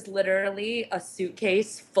case is literally a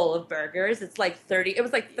suitcase full of burgers. It's like it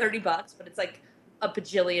was like $30, but it's like a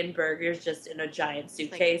bajillion burgers just in a giant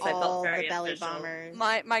suitcase. Like I felt very the belly official. bombers.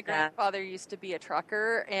 My grandfather used to be a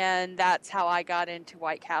trucker, and that's how I got into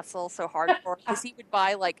White Castle so hardcore, because he would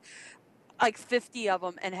buy like 50 of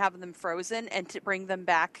them and have them frozen and to bring them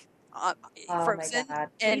back frozen. My God.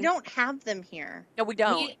 And we don't have them here. No, we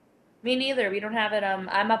don't. Me neither. We don't have it.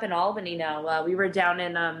 I'm up in Albany now. We were down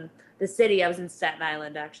in the city. I was in Staten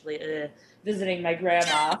Island actually, visiting my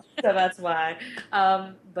grandma, so that's why.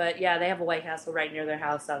 But yeah, they have a White Castle right near their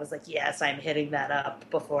house. So I was like, yes, I'm hitting that up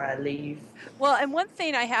before I leave. Well, and one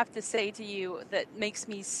thing I have to say to you that makes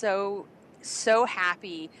me so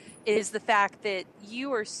happy is the fact that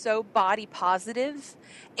you are so body positive,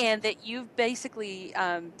 and that you've basically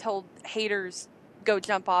told haters go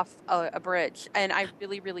jump off a bridge, and I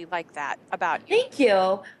really, really like that about you. Thank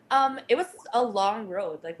you. It was a long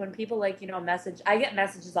road. Like when people message, I get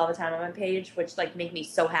messages all the time on my page, which like make me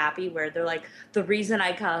so happy, where they're like, the reason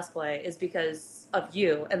I cosplay is because of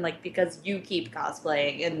you, and like because you keep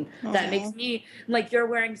cosplaying, and that makes me like, you're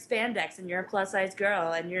wearing spandex and you're a plus size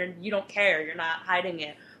girl and you don't care, you're not hiding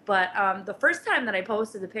it. But the first time that I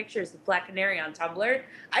posted the pictures of Black Canary on Tumblr,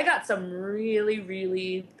 I got some really,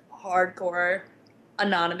 really hardcore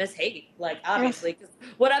anonymous hate, like obviously, because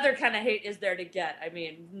what other kind of hate is there to get? I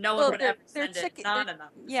mean, no one would ever send it non-anonymous.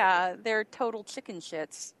 Yeah, they're total chicken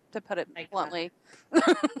shits, to put it bluntly.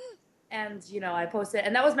 And I posted,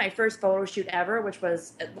 and that was my first photo shoot ever, which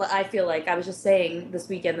was, I feel like I was just saying this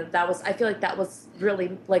weekend I feel like that was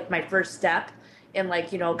really like my first step in like,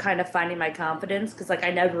 kind of finding my confidence, because like I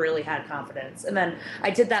never really had confidence. And then I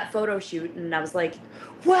did that photo shoot and I was like,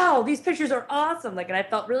 wow, these pictures are awesome. Like, and I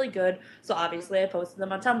felt really good. So obviously I posted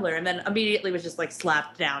them on Tumblr, and then immediately was just like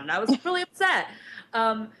slapped down. And I was really upset.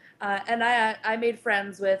 And I made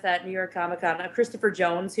friends with at New York Comic Con Christopher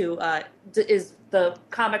Jones, who is the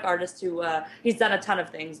comic artist who he's done a ton of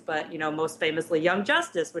things, but most famously Young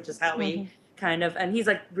Justice, which is how we kind of, and he's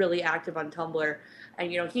like really active on Tumblr. And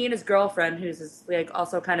he and his girlfriend, who's like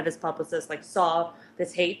also kind of his publicist, like saw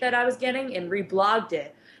this hate that I was getting and reblogged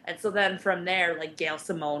it. And so then from there, like Gail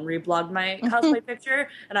Simone reblogged my cosplay picture,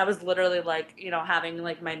 and I was literally like, having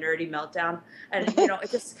like my nerdy meltdown. And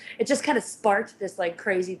it just kind of sparked this like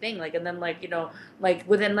crazy thing. Like, and then like like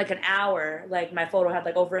within like an hour, like my photo had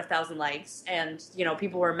like over 1,000 likes, and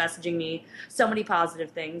people were messaging me so many positive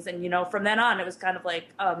things. And from then on, it was kind of like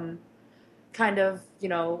a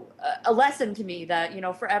lesson to me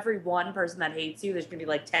that, for every one person that hates you, there's going to be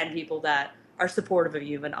like 10 people that are supportive of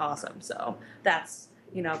you and awesome. So that's,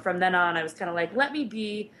 from then on, I was kind of like, let me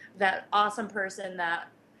be that awesome person that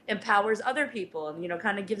empowers other people and,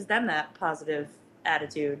 kind of gives them that positive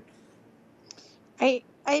attitude. I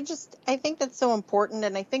think that's so important.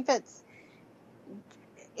 And I think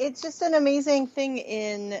it's just an amazing thing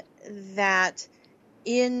in that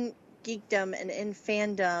in geekdom and in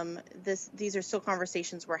fandom, these are still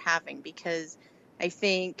conversations we're having, because I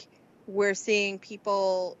think we're seeing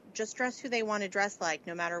people just dress who they want to dress like,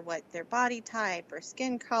 no matter what their body type or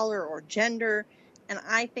skin color or gender. And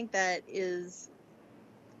I think that's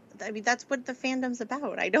what the fandom's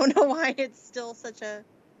about. I don't know why it's still such a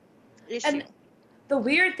issue. And the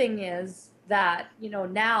weird thing is that,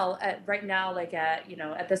 now right now, like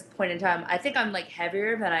at this point in time, I think I'm like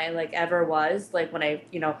heavier than I like ever was. Like when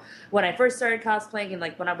I first started cosplaying, and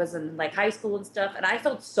like when I was in like high school and stuff, and I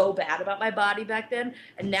felt so bad about my body back then,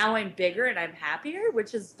 and now I'm bigger and I'm happier,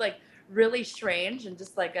 which is like really strange, and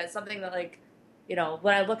just like something that like,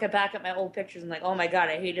 when I look back at my old pictures, I'm like, oh my God,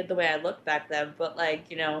 I hated the way I looked back then. But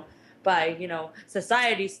like, by, you know,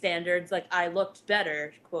 society standards, like I looked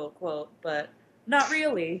better, quote, quote, but not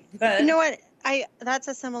really. But You know what? That's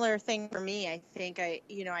a similar thing for me. I think I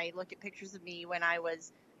look at pictures of me when I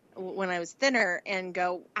was thinner and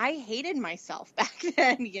go, I hated myself back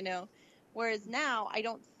then, you know. Whereas now I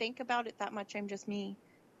don't think about it that much. I'm just me.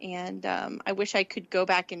 And I wish I could go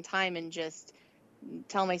back in time and just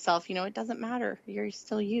tell myself, you know, it doesn't matter. You're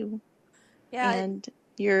still you. Yeah. And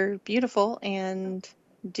you're beautiful, and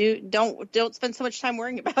don't spend so much time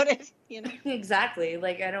worrying about it, you know. Exactly.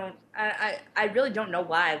 Like I really don't know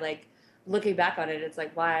why. Like looking back on it, it's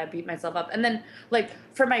like why I beat myself up. And then like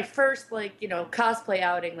for my first like, you know, cosplay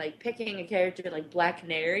outing, like picking a character like Black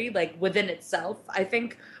Canary, like within itself, I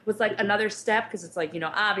think was like another step, because it's like, you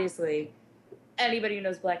know, obviously anybody who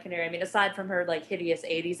knows Black Canary, I mean, aside from her like hideous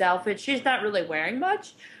 80s outfit, she's not really wearing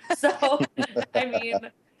much. So I mean,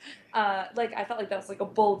 like I felt like that was like a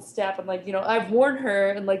bold step, and like, you know, I've worn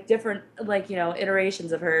her in like different like, you know,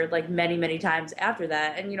 iterations of her like many times after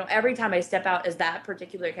that, and you know, every time I step out as that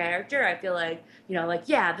particular character, I feel like, you know, like,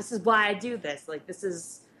 yeah, this is why I do this, like this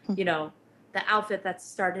is, you know, the outfit that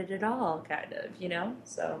started it all, kind of, you know.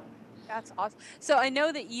 So That's awesome. So I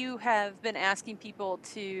know that you have been asking people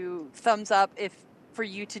to thumbs up for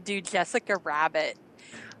you to do Jessica Rabbit,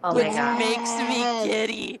 oh which my god, makes me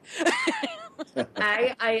giddy.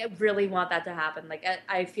 I really want that to happen. Like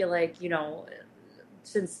I feel like, you know,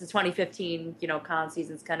 since the 2015, you know, con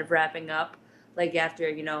season's kind of wrapping up, like after,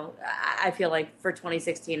 you know, I feel like for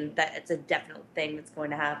 2016 that it's a definite thing that's going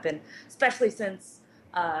to happen, especially since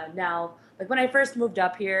now, like when I first moved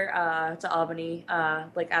up here to Albany,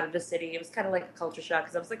 like out of the city, it was kind of like a culture shock,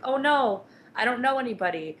 because I was like, oh no, I don't know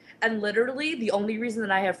anybody. And literally the only reason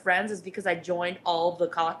that I have friends is because I joined all the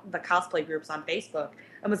cosplay groups on Facebook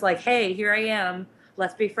and was like, hey, here I am,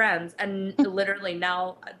 let's be friends. And literally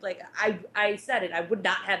now, like I said it, I would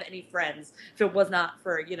not have any friends if it was not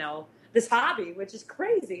for, you know, this hobby, which is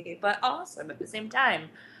crazy but awesome at the same time.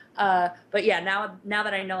 But yeah, now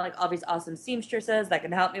that I know like all these awesome seamstresses that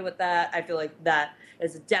can help me with that, I feel like that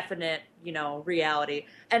is a definite, you know, reality.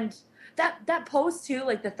 And that post too,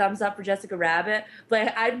 like the thumbs up for Jessica Rabbit,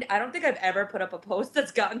 like I don't think I've ever put up a post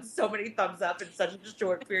that's gotten so many thumbs up in such a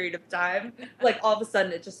short period of time. Like all of a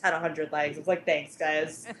sudden it just had 100 likes. It's like, thanks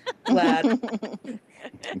guys, glad.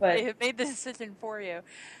 But They have made the decision for you.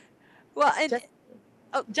 Well, and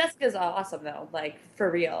Jessica's awesome though, like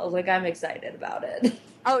for real. Like I'm excited about it.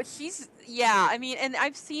 oh, yeah, I mean, and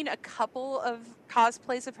I've seen a couple of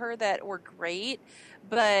cosplays of her that were great,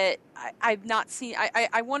 but I've not seen,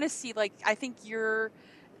 I want to see, like, I think you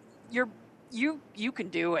can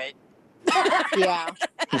do it. Yeah.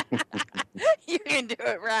 You can do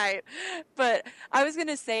it right. But I was going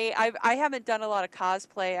to say, I haven't done a lot of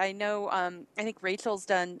cosplay. I know, I think Rachel's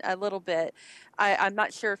done a little bit. I'm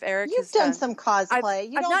not sure if Eric You've has done some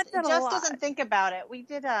cosplay. I've not done a Jess lot. doesn't think about it. We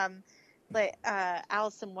did like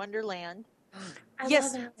Alice in Wonderland.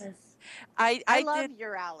 Yes. love Alice. I love did.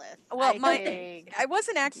 your Alice. Well, I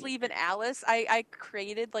wasn't actually even Alice. I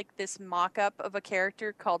created like this mock-up of a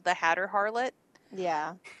character called the Hatter Harlot.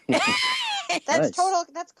 Yeah. Nice. That's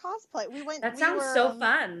cosplay. That sounds so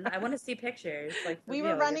fun. I want to see pictures. Like We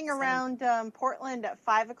were running around Portland at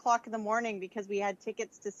 5:00 in the morning because we had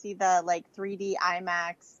tickets to see the like 3D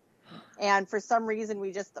IMAX, and for some reason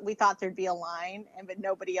we thought there'd be a line, but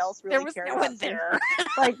nobody else really There was cared no about one there.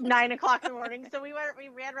 like 9:00 in the morning. So we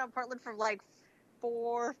ran around Portland from like 4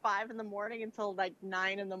 or 5 in the morning until like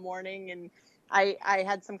 9 in the morning, and I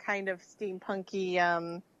had some kind of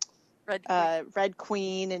steampunky Red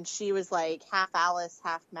Queen, and she was like half Alice,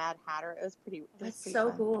 half Mad Hatter. It was pretty. That's so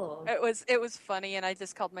fun. cool. It was funny, and I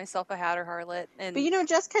just called myself a Hatter Harlot. And But you know,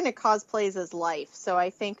 Jess kind of cosplays as life, so I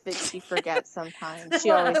think that she forgets sometimes. She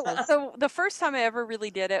always says. So the first time I ever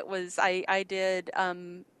really did it was I did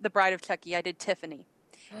The Bride of Chucky. I did Tiffany,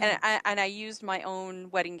 and I used my own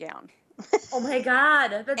wedding gown. Oh my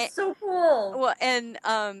god, that's so cool. Well, and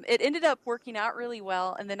it ended up working out really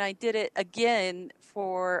well, and then I did it again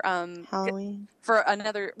for Halloween. for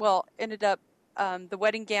another. Well, ended up the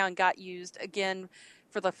wedding gown got used again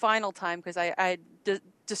for the final time because I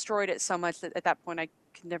destroyed it so much that at that point I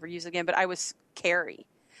could never use it again. But I was Carrie,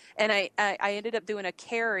 and I ended up doing a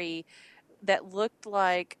Carrie that looked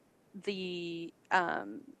like the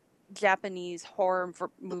Japanese horror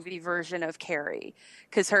movie version of Carrie,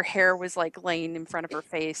 because her hair was like laying in front of her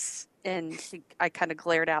face, and I kind of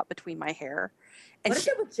glared out between my hair. And What is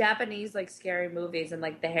it with Japanese like scary movies and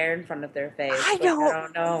like the hair in front of their face? I Like,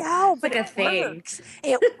 don't know. know, It's but like a it thing. works.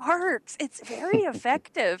 It works. It's very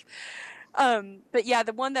effective. But yeah,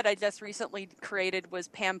 the one that I just recently created was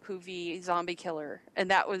Pam Poovey Zombie Killer, and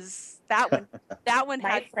that one. That one My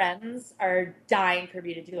had friends are dying for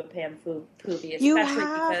me to do a Pam Poovey, You especially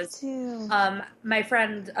have because to. my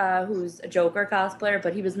friend who's a Joker cosplayer,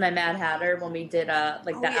 but he was my Mad Hatter when we did the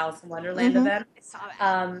yeah. Alice in Wonderland Mhm. event. I saw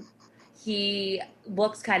that. He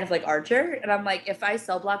looks kind of like Archer, and I'm like, if I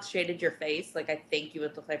cell block shaded your face, like I think you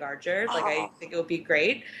would look like Archer. Like I think it would be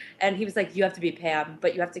great. And he was like, you have to be Pam,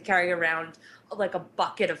 but you have to carry around like a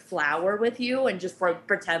bucket of flour with you and just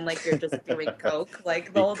pretend like you're just doing coke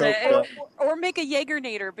like the whole day. Or make a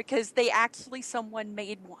Jaegernator, because someone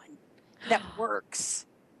made one that works.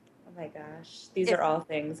 Oh my gosh, these are all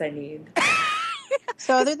things I need.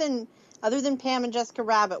 So other than Pam and Jessica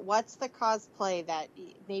Rabbit, what's the cosplay that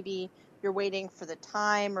maybe you're waiting for the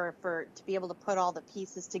time or to be able to put all the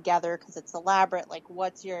pieces together because it's elaborate? Like,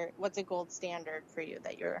 what's a gold standard for you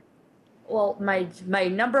that you're? Well, my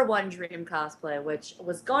number one dream cosplay, which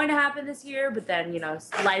was going to happen this year, but then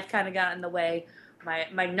life kind of got in the way.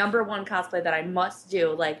 My number one cosplay that I must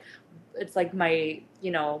do, like it's like my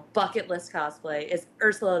bucket list cosplay, is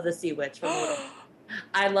Ursula the Sea Witch from Little.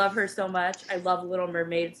 I love her so much. I love Little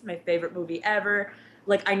Mermaid. It's my favorite movie ever.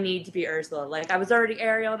 Like, I need to be Ursula. Like, I was already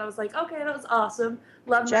Ariel, and I was like, okay, that was awesome.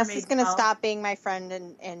 Love Jess Mermaid. is going to stop being my friend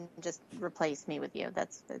and just replace me with you.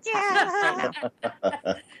 That's happening right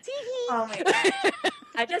now. Oh my god!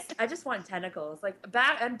 I just want tentacles. Like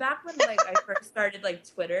back when like I first started like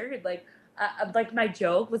Twitter, like my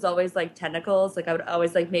joke was always like tentacles. Like I would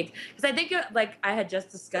always like make, because I think like I had just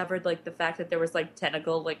discovered like the fact that there was like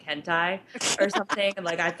tentacle like hentai or something, and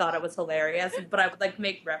like I thought it was hilarious. But I would like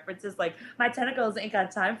make references like my tentacles ain't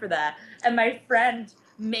got time for that. And my friend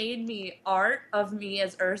made me art of me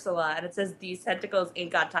as Ursula, and it says these tentacles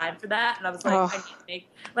ain't got time for that. And I was like, I need to make,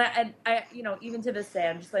 like, and I even to this day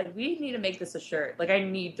I'm just like, we need to make this a shirt. Like I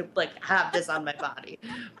need to like have this on my body.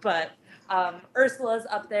 But Ursula's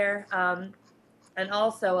up there, and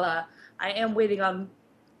also I am waiting on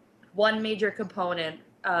one major component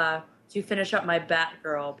to finish up my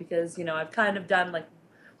Batgirl, because I've kind of done like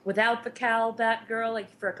without the Cal Batgirl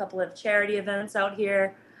like for a couple of charity events out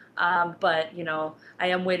here. But I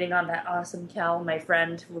am waiting on that awesome Cal. My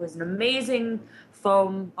friend, who was an amazing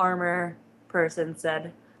foam armor person,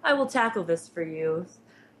 said, I will tackle this for you,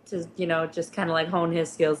 to just kind of like hone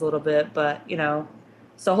his skills a little bit. But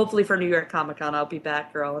so hopefully for New York Comic Con I'll be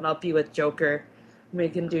Batgirl, and I'll be with Joker. We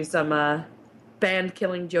can do some band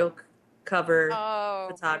killing joke cover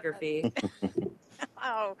photography.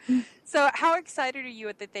 Oh, so how excited are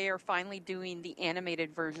you that they are finally doing the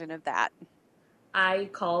animated version of that? I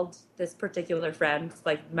called this particular friend,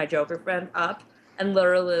 like my Joker friend, up and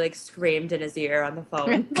literally like screamed in his ear on the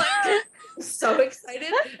phone. Like, so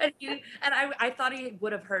excited. And I thought he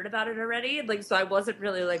would have heard about it already. Like, so I wasn't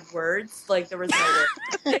really like words. Like there was no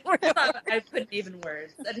words. I couldn't even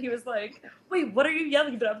words. And he was like, wait, what are you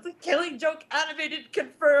yelling about? I was like, Killing Joke animated,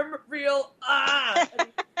 confirm, real,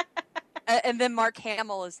 And then Mark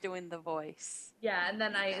Hamill is doing the voice. Yeah, and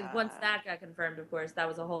then once that got confirmed, of course, that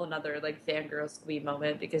was a whole another like fangirl squeeb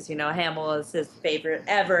moment, because Hamill is his favorite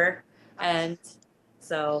ever, and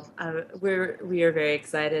so we are very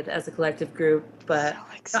excited as a collective group. But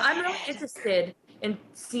I'm really interested in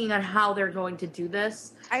seeing on how they're going to do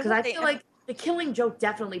this, because I feel like the Killing Joke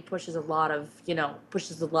definitely pushes a lot of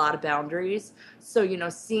boundaries. So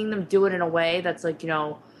seeing them do it in a way that's like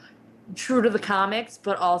true to the comics,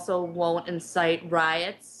 but also won't incite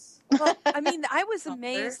riots. Well, I mean, I was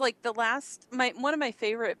amazed. Like one of my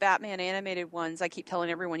favorite Batman animated ones, I keep telling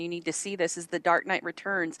everyone you need to see this, is The Dark Knight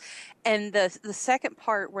Returns, and the second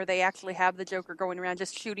part where they actually have the Joker going around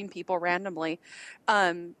just shooting people randomly,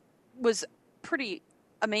 was pretty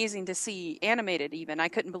amazing to see animated. Even I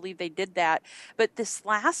couldn't believe they did that. But this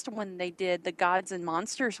last one they did, the Gods and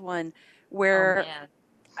Monsters one, where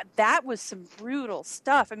that was some brutal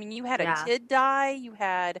stuff. I mean, you had a kid die, you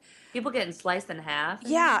had people getting sliced in half.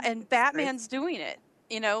 Yeah, and Batman's doing it.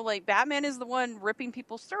 Like Batman is the one ripping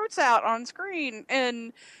people's throats out on screen,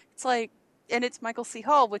 and it's like, and it's Michael C.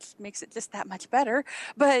 Hall, which makes it just that much better.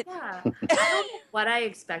 But I don't know what I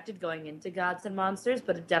expected going into Gods and Monsters,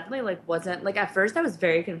 but it definitely like wasn't like, at first I was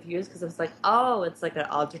very confused, because I was like, oh, it's like an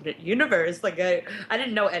alternate universe. Like I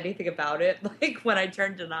didn't know anything about it. Like when I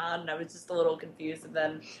turned it on, I was just a little confused, and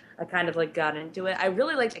then I kind of like got into it. I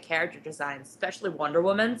really like the character design, especially Wonder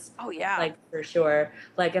Woman's. Oh yeah, like for sure.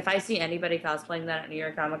 Like if I see anybody cosplaying that at New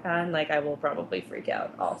York Comic Con, like I will probably freak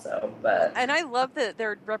out also. And I love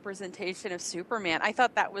their representation of Superman. I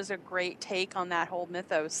thought that was a great take on that whole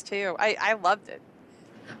mythos too. I loved it.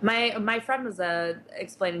 My friend was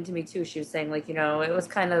explaining to me too. She was saying like, you know, it was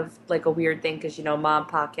kind of like a weird thing because, you know, Mom,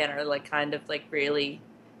 Pop Ken are like kind of like really,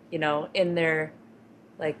 you know, in their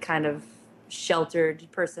like kind of sheltered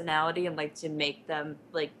personality, and like to make them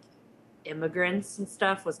like immigrants and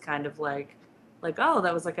stuff was kind of like oh,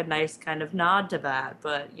 that was like a nice kind of nod to that.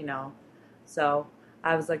 But, you know, so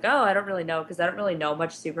I was like, oh, I don't really know, because I don't really know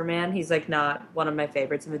much Superman. He's like not one of my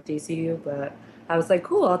favorites in the DCU, but I was like,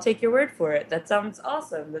 cool, I'll take your word for it. That sounds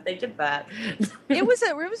awesome that they did that. It was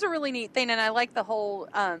a really neat thing, and I like the whole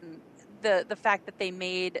the fact that they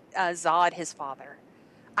made Zod his father.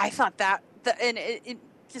 I thought that it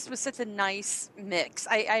just was such a nice mix.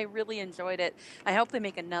 I really enjoyed it. I hope they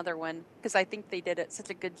make another one, because I think they did such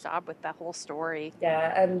a good job with that whole story.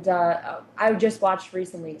 Yeah, and I just watched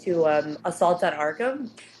recently too Assault on Arkham.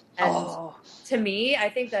 And to me, I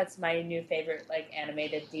think that's my new favorite like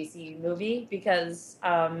animated DC movie, because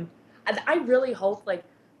I really hope like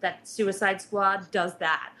that Suicide Squad does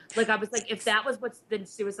that. Like, I was like, if that was what the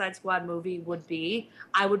Suicide Squad movie would be,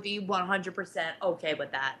 I would be 100% okay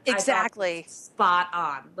with that. Exactly. Spot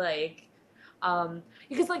on. Like,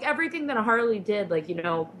 because like everything that Harley did, like, you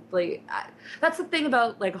know, like that's the thing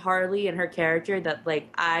about like Harley and her character that like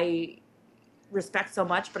I respect so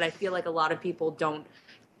much, but I feel like a lot of people don't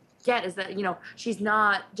get, is that, you know, she's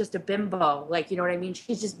not just a bimbo. Like, you know what I mean?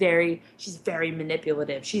 She's very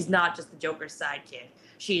manipulative. She's not just the Joker's sidekick.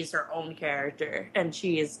 She's her own character, and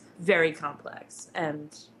she is very complex.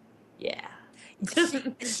 And yeah,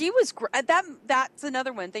 she was great. That's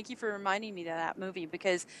another one. Thank you for reminding me of that movie,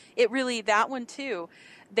 because it really, that one too.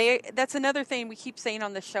 That's another thing we keep saying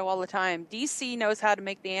on the show all the time. DC knows how to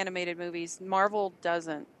make the animated movies. Marvel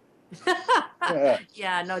doesn't.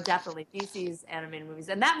 Yeah, no, definitely DC's animated movies,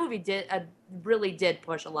 and that movie really did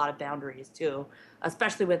push a lot of boundaries too,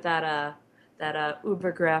 especially with that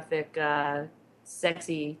uber graphic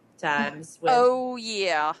sexy times. Oh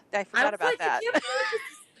yeah, I forgot about that.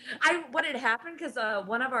 What had happened, because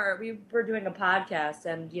we were doing a podcast,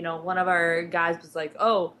 and you know, one of our guys was like,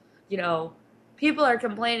 oh, you know, people are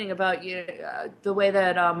complaining about the way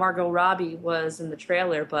that Margot Robbie was in the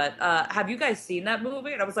trailer, but have you guys seen that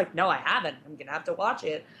movie? And I was like, no, I haven't. I'm gonna have to watch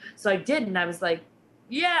it. So I did, and I was like,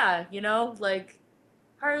 yeah, you know, like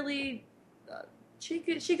Harley,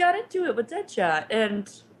 she got into it with Deadshot,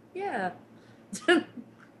 and yeah.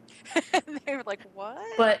 They were like, what?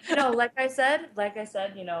 But, you know, like I said,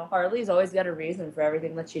 you know, Harley's always got a reason for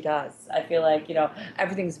everything that she does. I feel like, you know,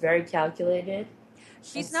 everything's very calculated.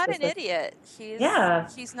 She's not an idiot. She's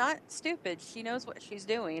not stupid. She knows what she's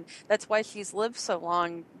doing. That's why she's lived so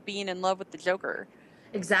long being in love with the Joker.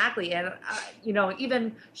 Exactly. And, you know,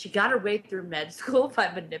 even she got her way through med school by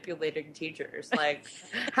manipulating teachers. Like,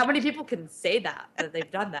 how many people can say that they've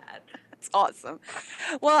done that? It's awesome.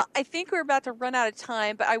 Well, I think we're about to run out of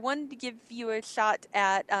time, but I wanted to give you a shot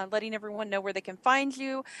at letting everyone know where they can find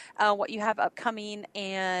you, what you have upcoming,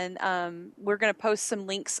 and we're going to post some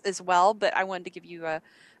links as well, but I wanted to give you a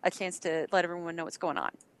chance to let everyone know what's going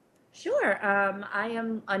on. Sure. I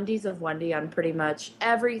am Undies of Wendy on pretty much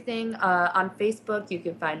everything. On Facebook, you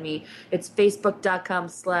can find me. It's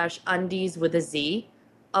facebook.com/undies with a Z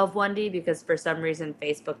of Wendy, because for some reason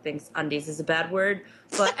Facebook thinks undies is a bad word,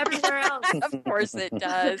 but everywhere else, of course it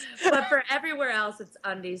does. But for everywhere else, it's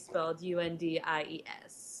undies spelled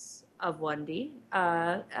UNDIES of Wendy.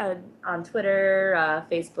 On Twitter,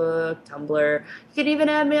 Facebook, Tumblr. You can even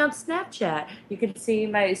add me on Snapchat. You can see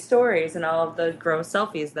my stories and all of the gross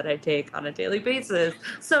selfies that I take on a daily basis.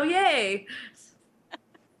 So yay!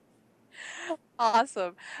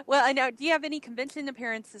 Awesome. Well, I know. Do you have any convention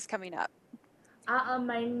appearances coming up?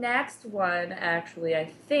 My next one, actually,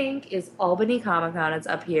 I think, is Albany Comic-Con. It's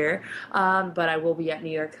up here. But I will be at New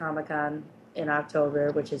York Comic-Con in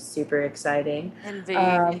October, which is super exciting. Envy.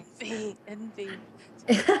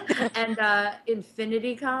 And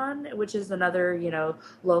Infinity Con, which is another, you know,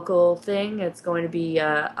 local thing. It's going to be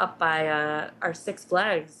up by our Six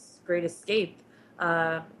Flags Great Escape.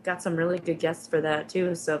 Got some really good guests for that,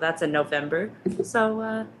 too. So that's in November.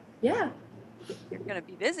 So, yeah. You're going to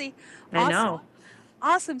be busy. Awesome. I know.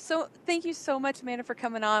 Awesome. So thank you so much, Amanda, for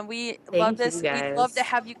coming on. We love this. We'd love to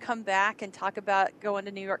have you come back and talk about going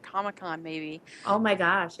to New York Comic-Con maybe. Oh my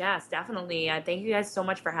gosh, yes, definitely. Thank you guys so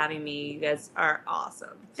much for having me. You guys are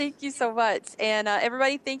awesome. Thank you so much. And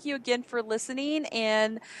everybody, thank you again for listening.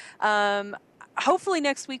 And hopefully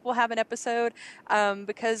next week we'll have an episode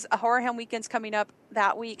because a Horror Hound Weekend's coming up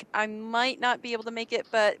that week. I might not be able to make it,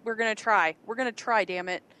 but we're going to try. We're going to try, damn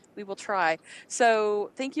it. We will try.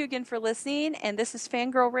 So thank you again for listening. And this is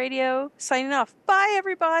Fangirl Radio signing off. Bye,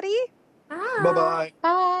 everybody. Bye. Bye-bye.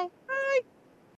 Bye.